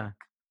 yeah,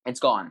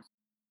 it's gone.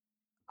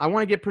 I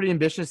want to get pretty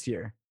ambitious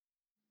here,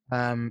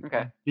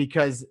 okay,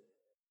 because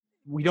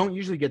we don't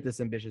usually get this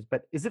ambitious.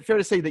 But is it fair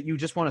to say that you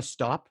just want to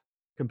stop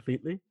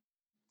completely?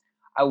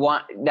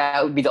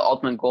 That would be the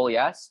ultimate goal.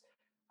 Yes,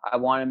 I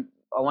want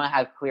to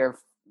have clear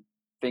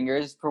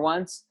fingers for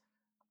once.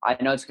 I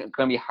know it's going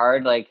to be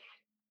hard,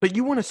 but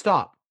you want to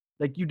stop.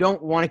 Like, you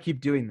don't want to keep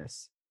doing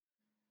this.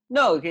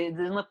 No, it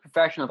doesn't look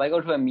professional. If I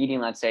go to a meeting,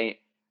 let's say,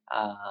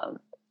 and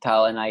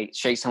I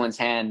shake someone's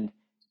hand,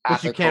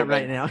 which you can't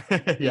right now.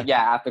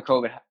 yeah, after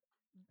COVID,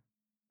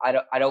 I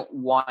don't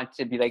want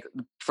to be like,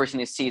 first thing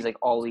to see is like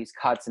all these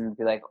cuts and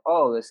be like,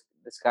 oh, this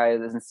guy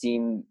doesn't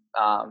seem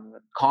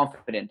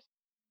confident.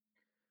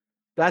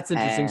 That's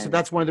interesting. So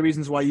that's one of the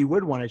reasons why you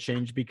would want to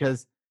change,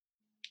 because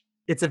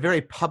it's a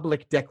very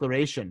public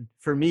declaration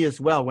for me as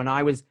well. When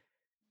I was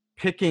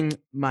picking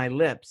my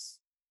lips,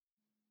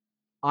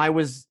 it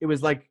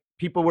was like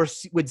people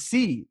would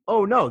see,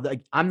 oh no,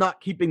 like, I'm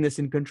not keeping this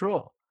in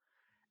control.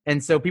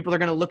 And so people are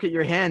going to look at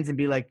your hands and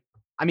be like,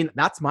 I mean,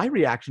 that's my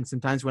reaction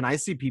sometimes when I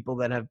see people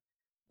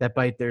that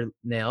bite their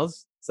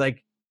nails. It's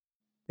like,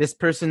 this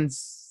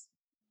person's,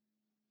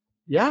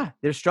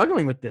 they're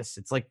struggling with this.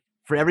 It's like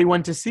for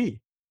everyone to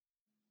see.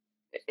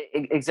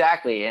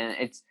 Exactly.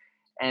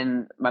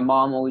 And my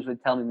mom always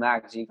would tell me,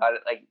 Max, you got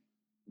it. Like,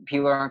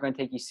 people aren't going to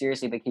take you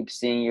seriously if they keep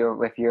seeing you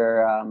with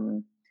your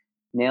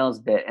nails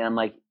bit. And I'm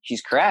like,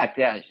 she's correct.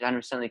 Yeah, she's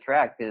 100%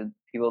 correct. Because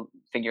people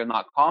think you're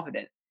not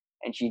confident.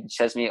 And she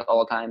says to me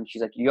all the time,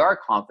 she's like, you are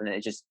confident.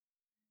 It's just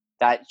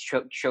that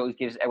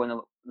gives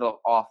everyone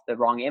the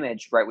wrong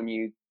image right when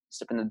you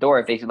step in the door.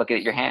 If they look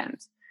at your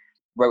hands,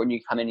 right when you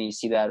come in and you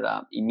see that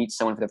you meet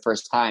someone for the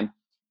first time,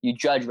 you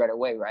judge right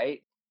away,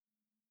 right?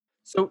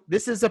 So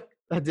this is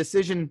a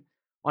decision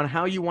on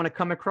how you want to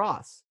come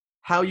across,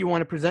 how you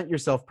want to present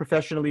yourself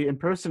professionally and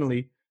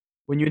personally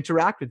when you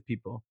interact with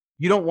people.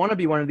 You don't want to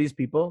be one of these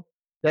people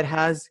that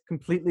has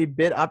completely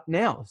bit up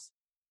nails.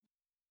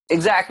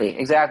 Exactly.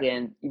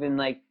 And even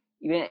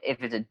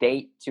if it's a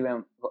date too,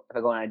 if I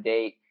go on a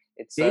date,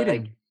 it's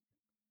Dating. like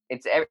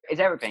it's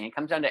everything. It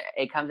comes down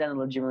to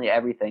legitimately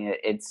everything.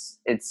 It's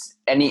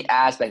any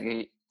aspect.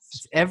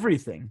 It's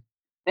everything.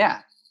 Yeah.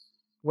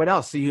 What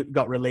else? So you've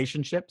got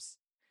relationships,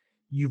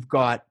 you've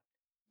got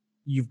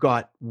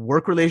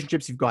work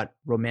relationships, you've got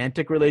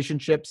romantic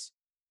relationships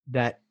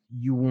that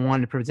you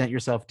want to present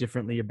yourself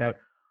differently about.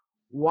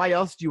 Why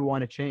else do you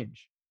want to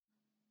change?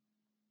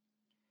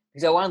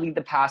 Because I want to leave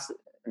the past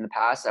in the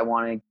past. I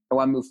want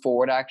to move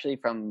forward actually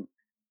from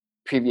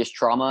previous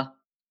trauma,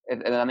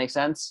 if that makes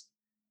sense.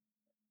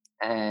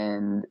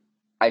 And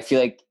I feel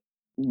like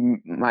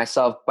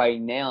myself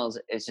biting nails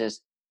is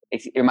just,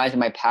 it reminds me of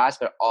my past,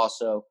 but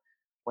also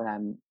when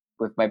I'm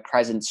with my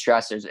present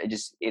stressors,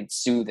 it's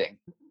soothing.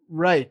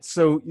 Right.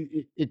 So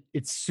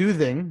it's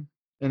soothing,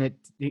 and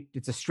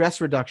it's a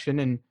stress reduction,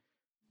 and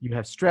you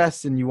have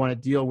stress and you want to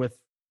deal with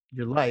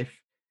your life,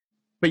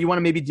 but you want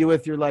to maybe deal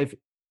with your life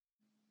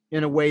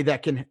in a way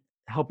that can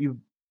help you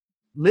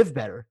live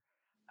better,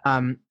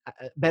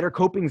 better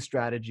coping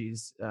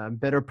strategies,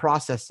 better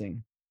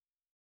processing.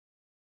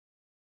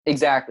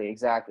 Exactly.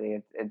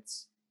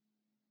 It's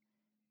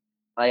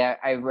like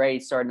I've already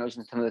started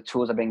noticing some of the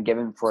tools I've been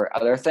given for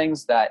other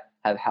things that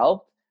have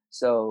helped.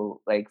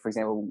 So, like for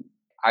example,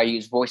 I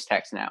use voice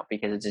text now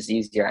because it's just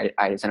easier.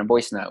 I send a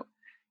voice note.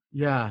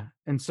 Yeah.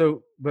 And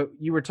so, but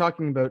you were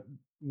talking about,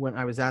 when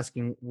I was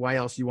asking why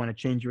else you want to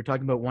change, you were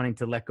talking about wanting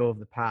to let go of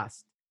the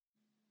past,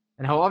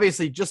 and how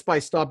obviously just by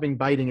stopping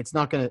biting, it's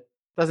not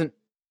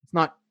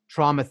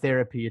trauma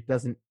therapy. It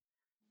doesn't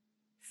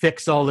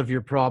fix all of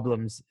your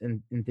problems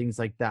and things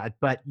like that.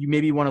 But you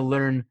maybe want to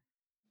learn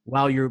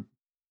while you're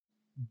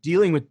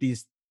dealing with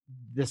this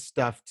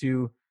stuff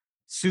to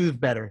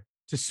soothe better,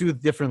 to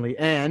soothe differently,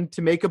 and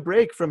to make a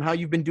break from how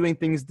you've been doing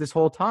things this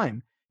whole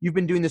time. You've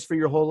been doing this for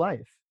your whole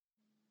life.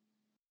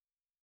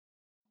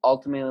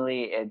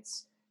 Ultimately,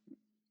 it's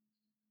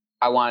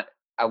I want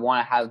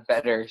to have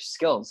better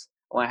skills.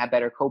 I want to have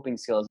better coping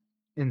skills.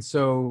 And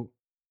so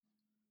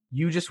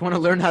you just want to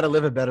learn how to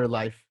live a better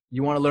life.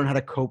 You want to learn how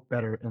to cope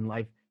better in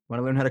life. You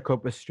want to learn how to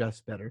cope with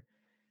stress better.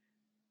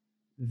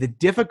 The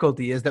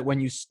difficulty is that when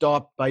you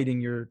stop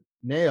biting your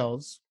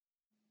nails,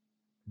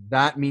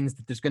 that means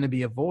that there's going to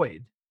be a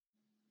void.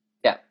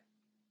 Yeah.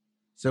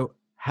 So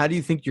how do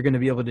you think you're going to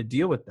be able to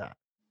deal with that?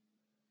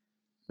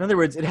 In other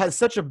words, it has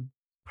such a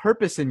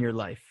purpose in your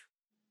life.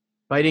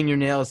 Biting your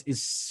nails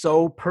is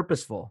so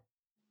purposeful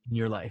in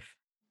your life.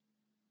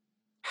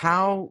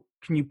 How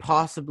can you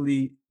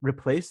possibly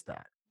replace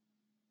that?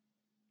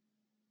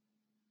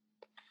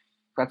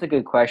 That's a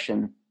good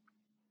question.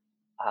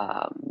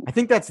 I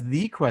think that's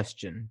the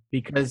question,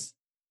 because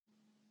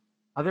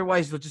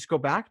otherwise you'll just go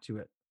back to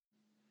it.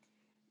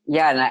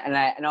 Yeah, and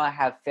I know I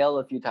have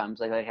failed a few times,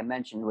 like I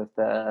mentioned with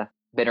the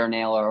bitter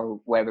nail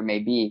or whatever it may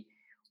be.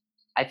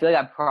 I feel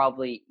like I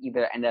probably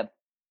either end up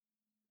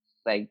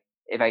like,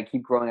 if I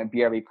keep growing a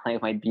beard, I'll be playing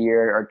with my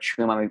beard or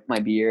chewing on my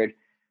beard.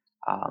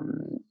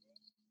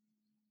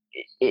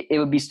 It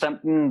would be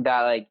something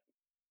that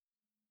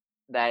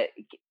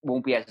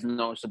won't be as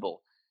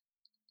noticeable.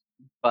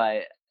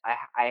 But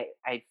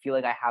I feel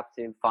like I have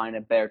to find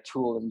a better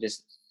tool than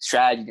just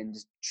strategy than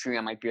just chewing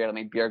on my beard, let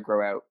my beard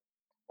grow out,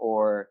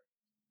 or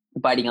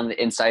biting on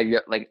the inside of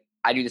your, like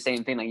I do the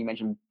same thing, like you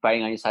mentioned,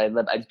 biting on your side of the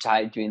lip. I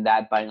tried doing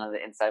that, biting on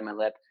the inside of my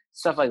lip,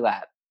 stuff like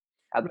that.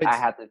 Right. I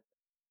have to.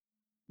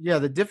 Yeah,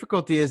 the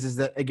difficulty is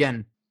that,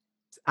 again,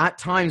 at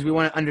times we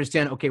want to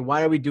understand, okay,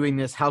 why are we doing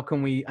this? How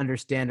can we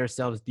understand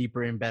ourselves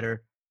deeper and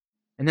better?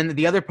 And then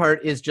the other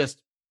part is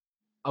just,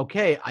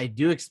 okay,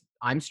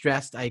 I'm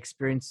stressed. I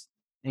experience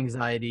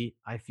anxiety.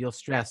 I feel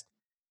stressed.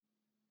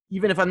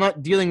 Even if I'm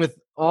not dealing with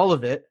all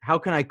of it, how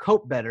can I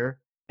cope better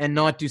and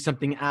not do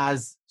something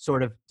as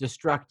sort of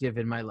destructive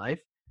in my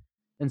life?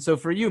 And so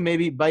for you,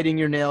 maybe biting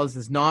your nails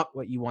is not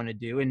what you want to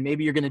do. And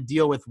maybe you're going to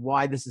deal with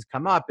why this has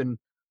come up, and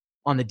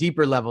on the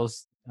deeper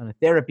levels, on a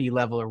therapy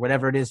level or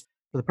whatever it is,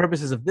 for the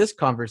purposes of this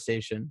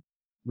conversation,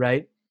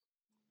 right?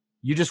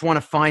 You just want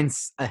to find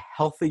a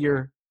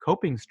healthier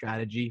coping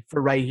strategy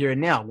for right here and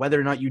now, whether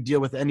or not you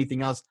deal with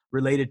anything else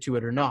related to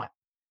it or not.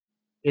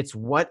 It's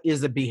what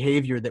is a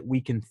behavior that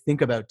we can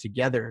think about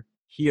together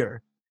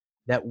here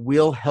that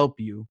will help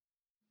you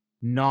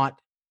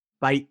not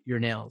bite your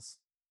nails.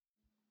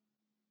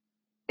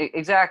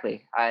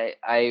 Exactly.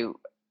 I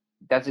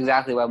that's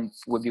exactly what I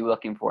would be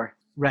looking for.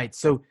 Right.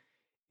 So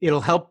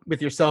it'll help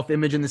with your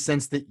self-image in the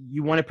sense that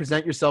you want to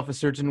present yourself a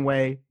certain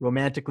way,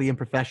 romantically and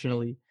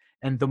professionally.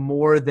 And the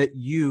more that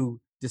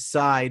you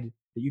decide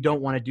that you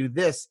don't want to do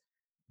this,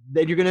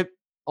 then you're going to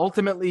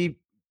ultimately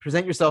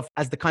present yourself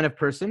as the kind of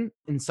person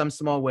in some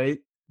small way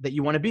that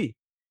you want to be.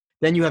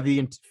 Then you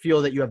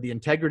feel that you have the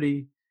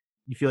integrity.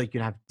 You feel like you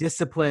can have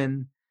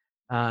discipline.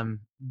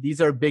 These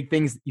are big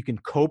things. You can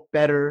cope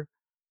better.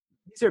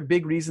 These are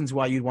big reasons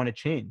why you'd want to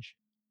change.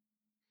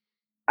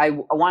 I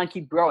want to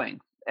keep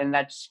growing. and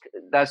that's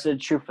the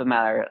truth of the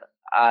matter.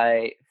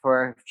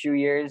 For a few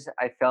years,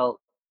 I felt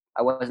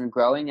I wasn't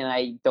growing, and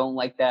I don't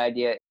like that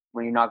idea.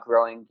 When you're not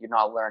growing, you're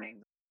not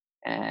learning,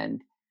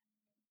 and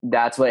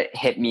that's what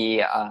hit me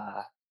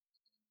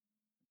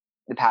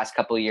the past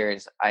couple of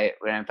years.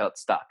 When I felt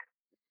stuck,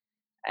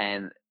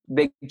 and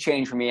big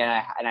change for me. And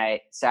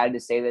I sad to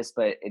say this,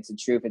 but it's the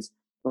truth. It's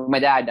when my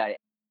dad died,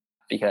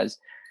 because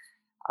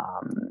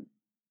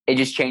it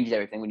just changes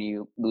everything when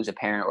you lose a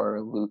parent or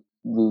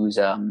lose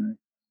a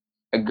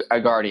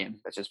guardian.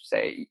 Let's just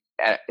say,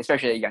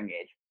 especially at a young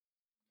age.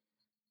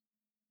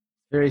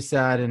 Very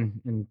sad,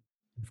 and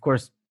of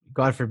course,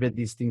 God forbid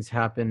these things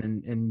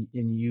happen.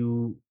 And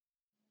you,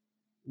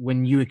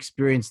 when you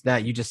experienced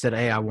that, you just said,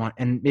 "Hey, I want,"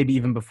 and maybe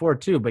even before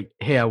too, but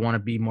hey, I want to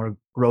be more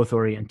growth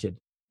oriented.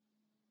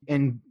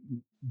 And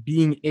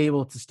being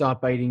able to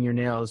stop biting your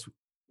nails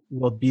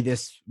will be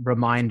this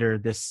reminder,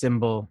 this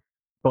symbol,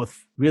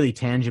 both really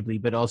tangibly,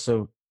 but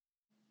also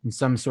in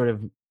some sort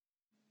of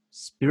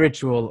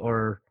spiritual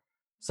or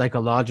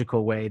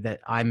psychological way, that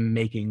I'm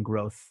making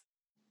growth,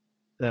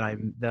 that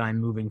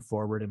I'm moving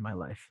forward in my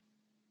life.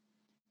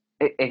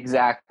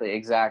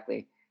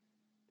 Exactly.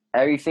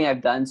 Everything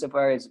I've done so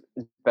far is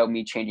about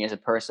me changing as a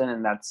person,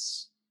 and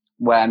that's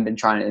what I've been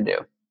trying to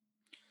do.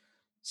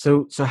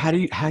 So how are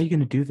you going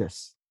to do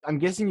this? I'm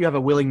guessing you have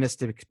a willingness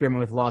to experiment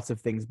with lots of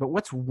things, but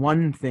what's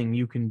one thing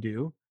you can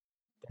do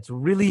that's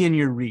really in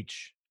your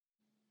reach?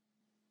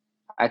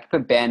 I could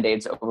put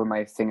Band-Aids over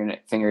my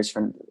fingers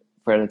for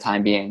the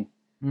time being.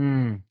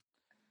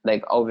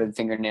 Like over the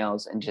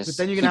fingernails, and just. But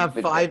then you're gonna have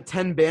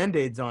 5-10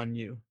 Band-Aids on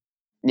you.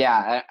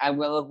 Yeah, I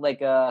will look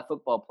like a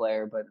football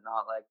player, but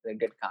not like the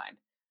good kind.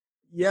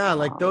 Yeah,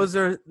 like those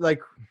are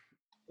like,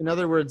 in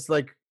other words,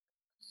 like,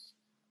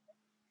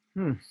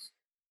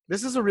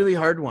 this is a really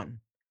hard one.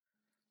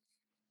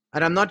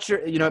 And I'm not sure,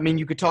 I mean,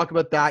 you could talk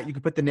about that. You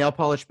could put the nail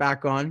polish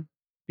back on,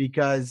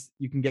 because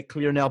you can get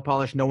clear nail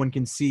polish. No one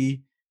can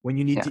see. When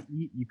you need to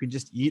eat, you can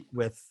just eat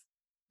with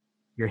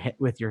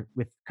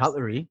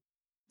cutlery.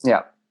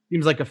 Yeah.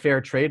 Seems like a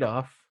fair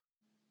trade-off.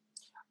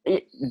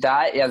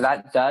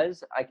 That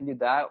does. I can do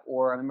that.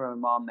 Or I remember my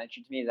mom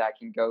mentioned to me that I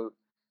can go,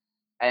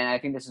 and I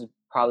think this is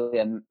probably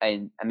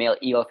a male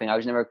ego thing. I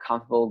was never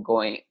comfortable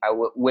going.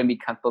 Wouldn't be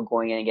comfortable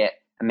going in and get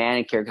a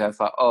manicure, because I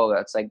thought, oh,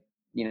 that's like,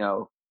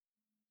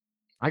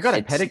 I got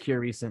a pedicure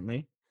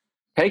recently.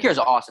 Pedicure is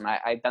awesome.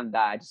 I've done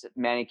that.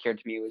 Manicure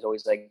to me was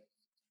always like,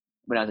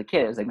 when I was a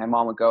kid, it was like my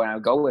mom would go and I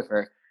would go with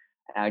her,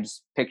 and I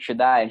just pictured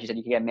that. And she said,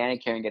 you can get a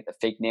manicure and get the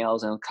fake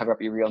nails, and it'll cover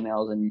up your real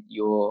nails, and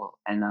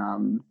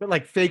but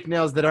like fake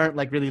nails that aren't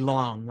like really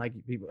long, like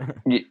people.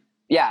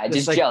 Yeah,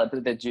 just like, gel.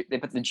 They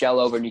put the gel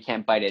over, and you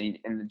can't bite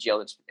it, and the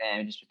gel just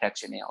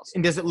protects your nails.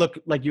 And does it look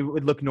like you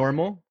would look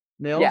normal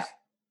nails? Yeah.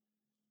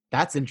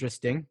 That's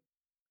interesting.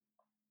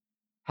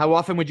 How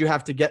often would you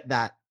have to get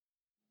that?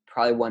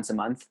 Probably once a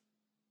month.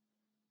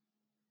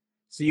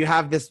 So you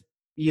have this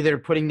either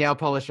putting nail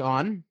polish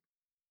on,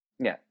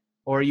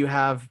 or you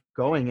have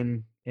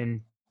going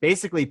and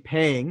basically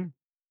paying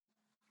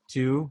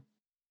to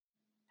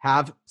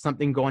have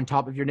something go on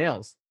top of your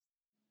nails.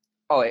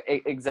 Oh,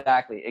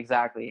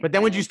 exactly. But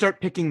then would you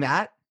start picking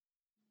that?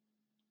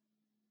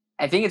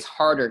 I think it's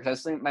harder,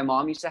 because my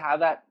mom used to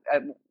have that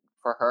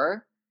for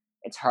her.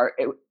 It's hard.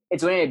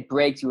 It's when it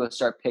breaks, you will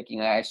start picking.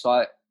 Like I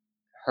saw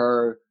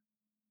her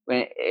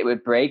when it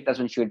would break. That's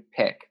when she would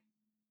pick.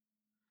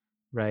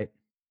 Right.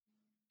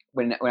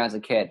 When I was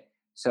a kid,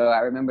 so I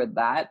remember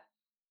that.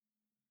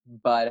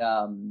 But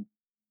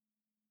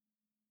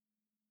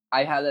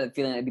I had a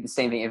feeling it'd be the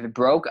same thing. If it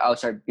broke, I'll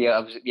be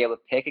able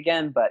to pick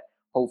again. But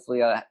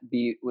hopefully,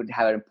 would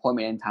have an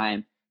appointment in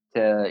time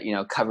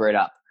to cover it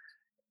up.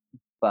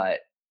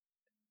 But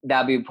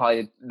that'd be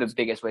probably the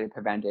biggest way to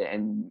prevent it.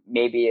 And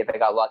maybe if I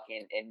got lucky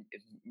and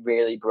it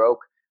really broke,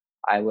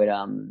 I would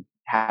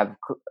have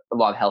a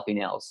lot of healthy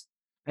nails.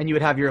 And you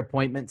would have your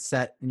appointment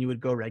set, and you would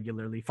go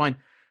regularly. Fine.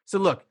 So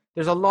look,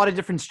 there's a lot of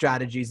different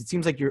strategies. It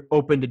seems like you're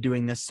open to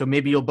doing this. So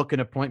maybe you'll book an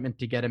appointment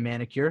to get a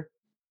manicure.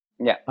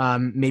 Yeah.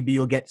 Maybe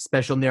you'll get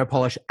special nail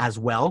polish as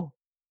well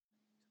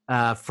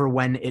for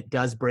when it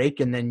does break,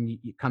 and then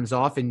it comes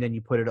off, and then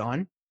you put it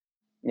on.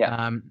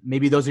 Yeah.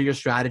 Maybe those are your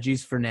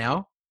strategies for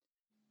now.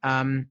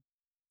 And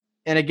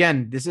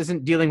again, this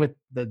isn't dealing with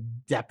the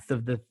depth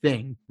of the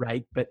thing,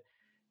 right? But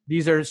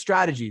these are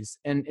strategies.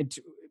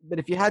 But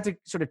if you had to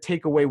sort of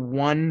take away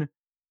one,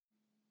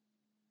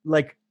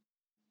 like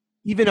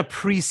even a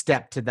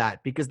pre-step to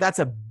that, because that's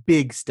a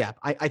big step.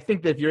 I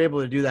think that if you're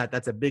able to do that,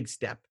 that's a big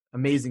step,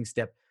 amazing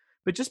step.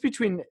 But just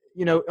between,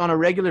 on a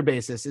regular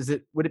basis,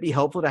 would it be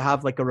helpful to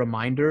have like a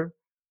reminder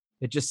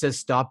that just says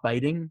stop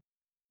biting?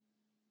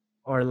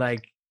 Or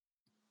like,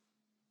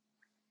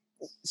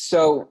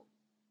 so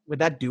would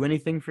that do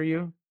anything for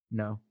you?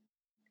 No.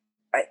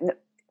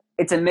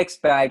 It's a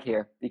mixed bag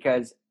here,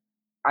 because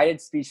I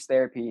did speech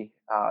therapy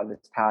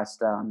this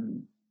past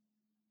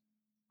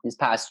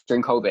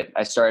during COVID.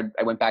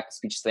 I went back to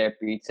speech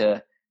therapy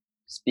to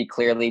speak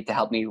clearly, to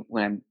help me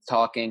when I'm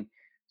talking,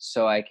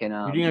 so I can.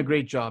 You're doing a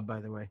great job,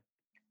 by the way.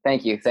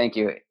 Thank you.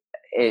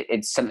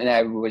 it's something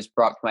that was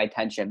brought to my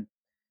attention.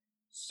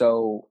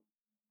 So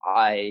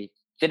I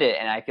did it,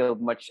 and I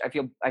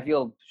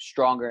feel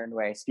stronger in the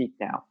way I speak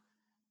now.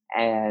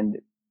 And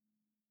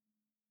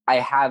I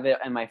have it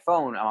on my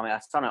phone. My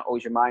son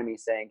always remind me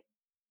saying,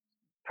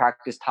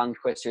 practice tongue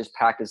twisters,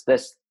 practice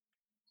this.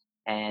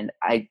 And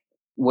I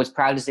was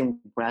practicing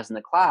when I was in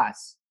the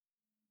class,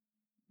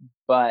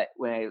 but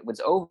when it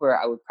was over,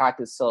 I would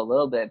practice still a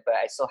little bit, but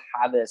I still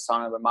have this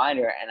on a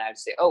reminder, and I'd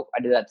say, oh,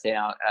 I did that today.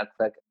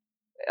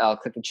 I'll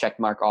click the check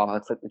mark off. I'll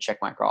click the check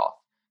mark off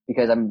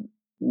because I'm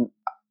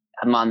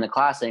not in the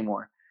class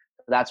anymore.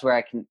 So that's where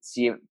I can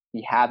see it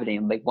be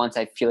happening. Like once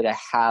I feel like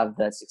I have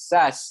the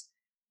success,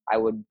 I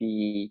would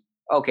be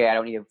okay. I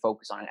don't need to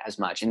focus on it as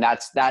much, and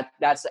that's I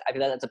feel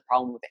that's a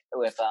problem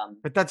with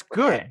But that's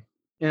good.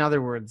 In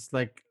other words,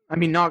 like, I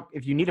mean, not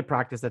if you need to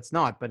practice, that's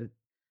not, but it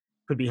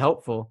could be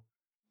helpful.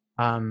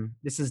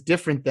 This is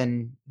different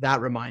than that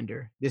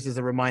reminder. This is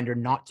a reminder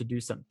not to do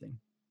something.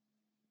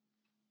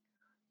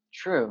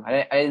 True.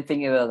 I didn't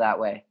think of it that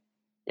way.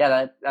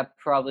 Yeah, that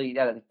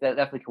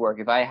definitely could work.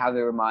 If I have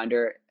a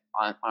reminder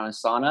on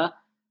Asana,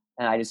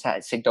 and I just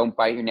say don't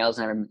bite your nails,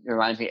 and it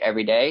reminds me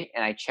every day,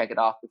 and I check it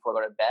off before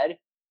I go to bed.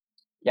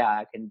 Yeah,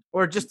 I can.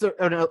 Or just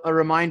a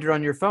reminder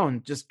on your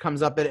phone just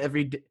comes up at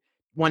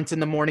once in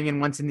the morning and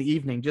once in the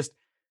evening. Just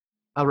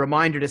a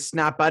reminder to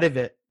snap out of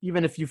it,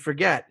 even if you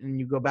forget and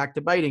you go back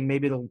to biting.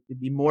 Maybe it'll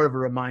be more of a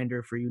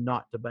reminder for you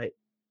not to bite.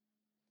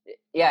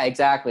 Yeah,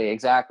 exactly.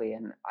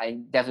 And I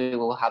definitely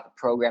will have to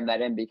program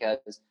that in because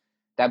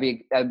that'd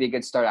be a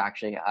good start.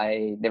 Actually,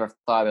 I never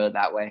thought of it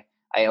that way.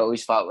 I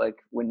always thought like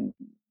when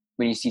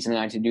you see something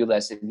on a to-do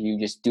list, if you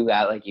just do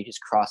that, like you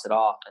just cross it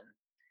off. And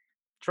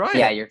try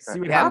yeah, it. you're See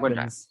what happens.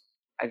 happens.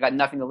 I got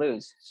nothing to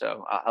lose,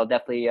 so I'll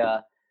definitely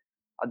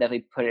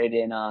put it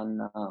in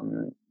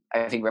on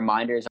I think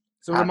reminders.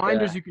 So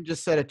reminders you can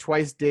just set it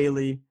twice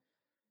daily,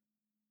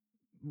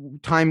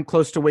 time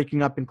close to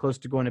waking up and close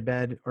to going to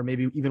bed, or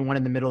maybe even one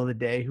in the middle of the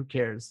day. Who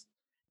cares?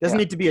 Doesn't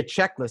need to be a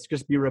checklist,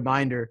 just be a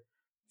reminder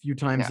a few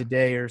times a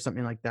day or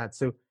something like that.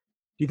 So do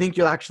you think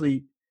you'll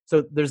actually,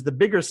 so there's the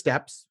bigger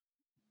steps.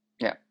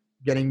 Yeah.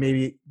 Getting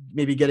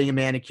maybe getting a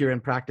manicure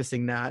and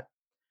practicing that.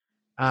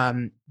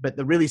 But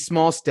the really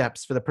small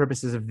steps for the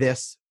purposes of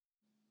this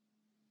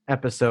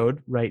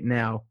episode right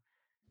now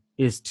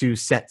is to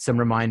set some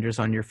reminders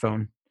on your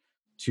phone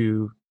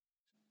to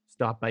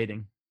stop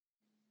biting.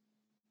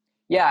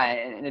 Yeah,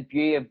 and the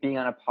beauty of being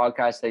on a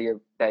podcast that you're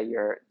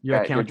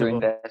doing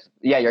this.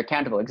 Yeah, you're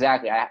accountable.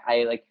 Exactly.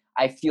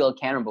 I feel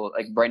accountable.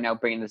 Like right now,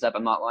 bringing this up,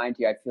 I'm not lying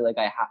to you. I feel like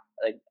I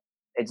have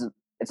it's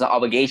an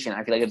obligation.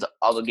 I feel like it's an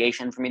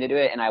obligation for me to do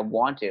it, and I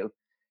want to.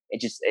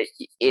 It's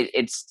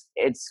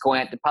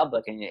going at the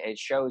public, and it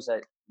shows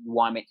that you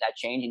want to make that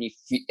change,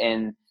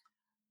 and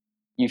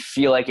you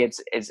feel like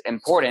it's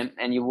important,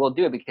 and you will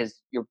do it because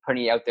you're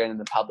putting it out there in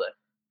the public.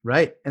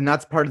 Right. And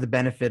that's part of the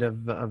benefit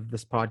of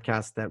this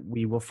podcast, that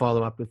we will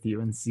follow up with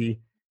you and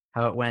see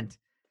how it went.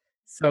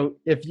 So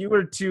if you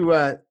were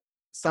to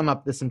sum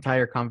up this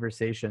entire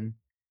conversation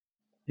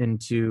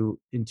into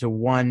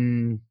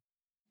one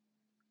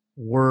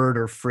word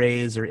or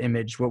phrase or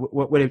image,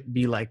 what would it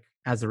be like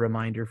as a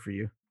reminder for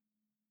you?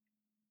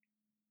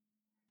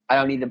 I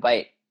don't need to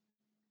bite.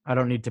 I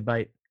don't need to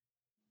bite.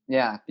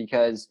 Yeah,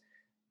 because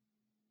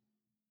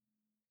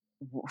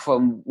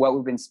from what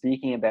we've been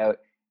speaking about,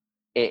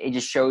 it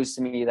just shows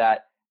to me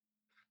that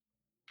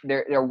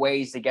there are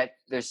ways to get,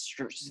 there's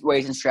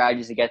ways and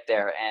strategies to get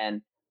there,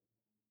 and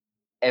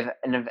if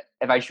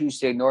I choose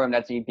to ignore them,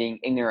 that's me being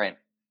ignorant.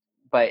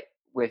 But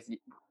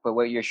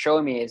what you're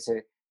showing me is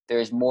that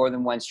there's more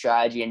than one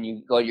strategy, and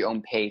you go at your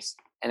own pace,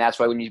 and that's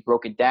why when you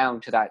broke it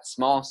down to that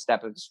small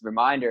step of just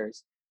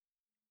reminders,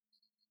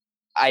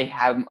 I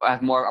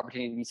have more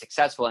opportunity to be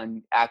successful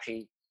and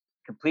actually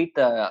complete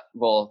the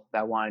goal that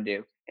I want to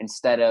do,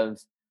 instead of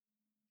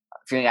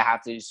feeling I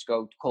have to just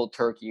go cold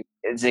turkey.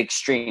 It's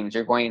extremes.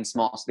 You're going in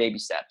small baby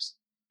steps.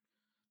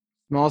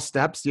 Small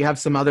steps. You have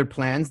some other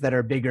plans that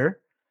are bigger.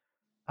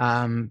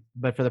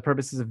 But for the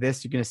purposes of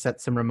this, you're going to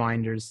set some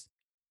reminders.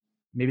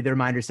 Maybe the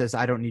reminder says,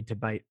 I don't need to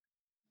bite.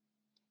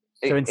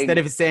 So instead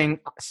of saying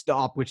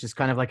stop, which is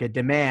kind of like a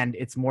demand,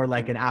 it's more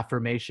like an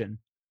affirmation.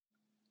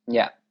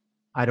 Yeah.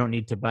 I don't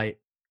need to bite.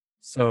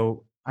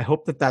 So I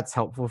hope that that's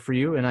helpful for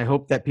you. And I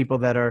hope that people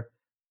that are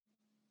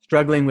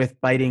struggling with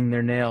biting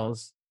their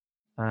nails,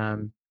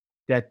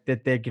 that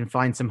they can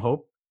find some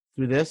hope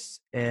through this,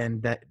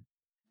 and that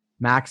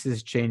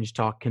Max's Change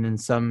Talk can in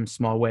some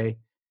small way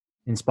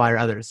inspire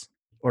others,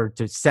 or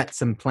to set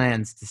some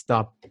plans to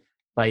stop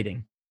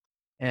biting.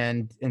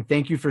 And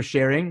thank you for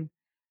sharing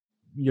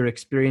your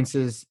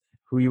experiences,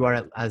 who you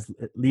are as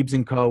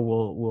Liebs & Co.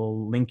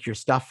 We'll link your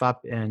stuff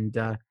up, and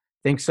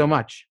thanks so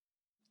much.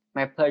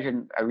 My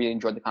pleasure. I really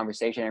enjoyed the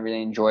conversation. I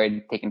really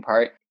enjoyed taking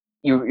part.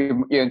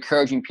 You're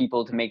encouraging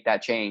people to make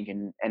that change,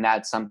 and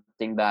that's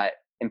something that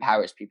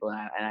empowers people,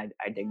 and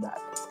I dig that.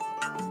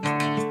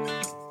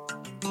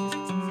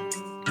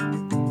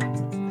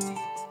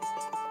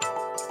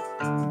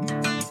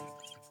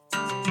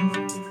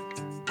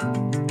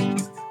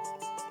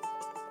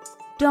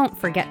 Don't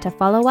forget to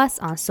follow us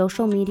on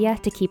social media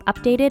to keep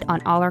updated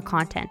on all our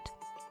content.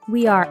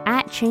 We are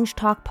at Change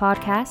Talk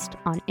Podcast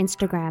on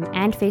Instagram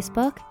and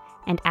Facebook,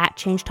 and at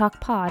Change Talk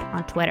Pod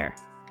on Twitter.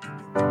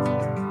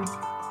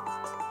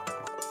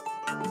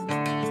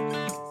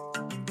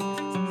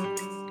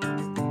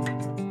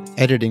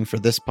 Editing for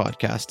this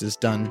podcast is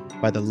done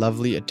by the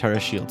lovely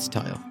Atara Shields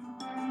Tile.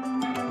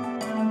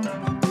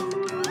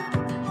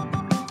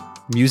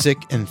 Music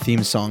and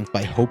theme song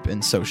by Hope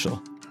and Social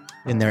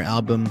in their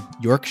album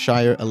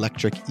Yorkshire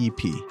Electric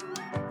EP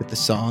with the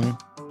song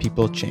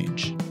People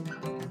Change.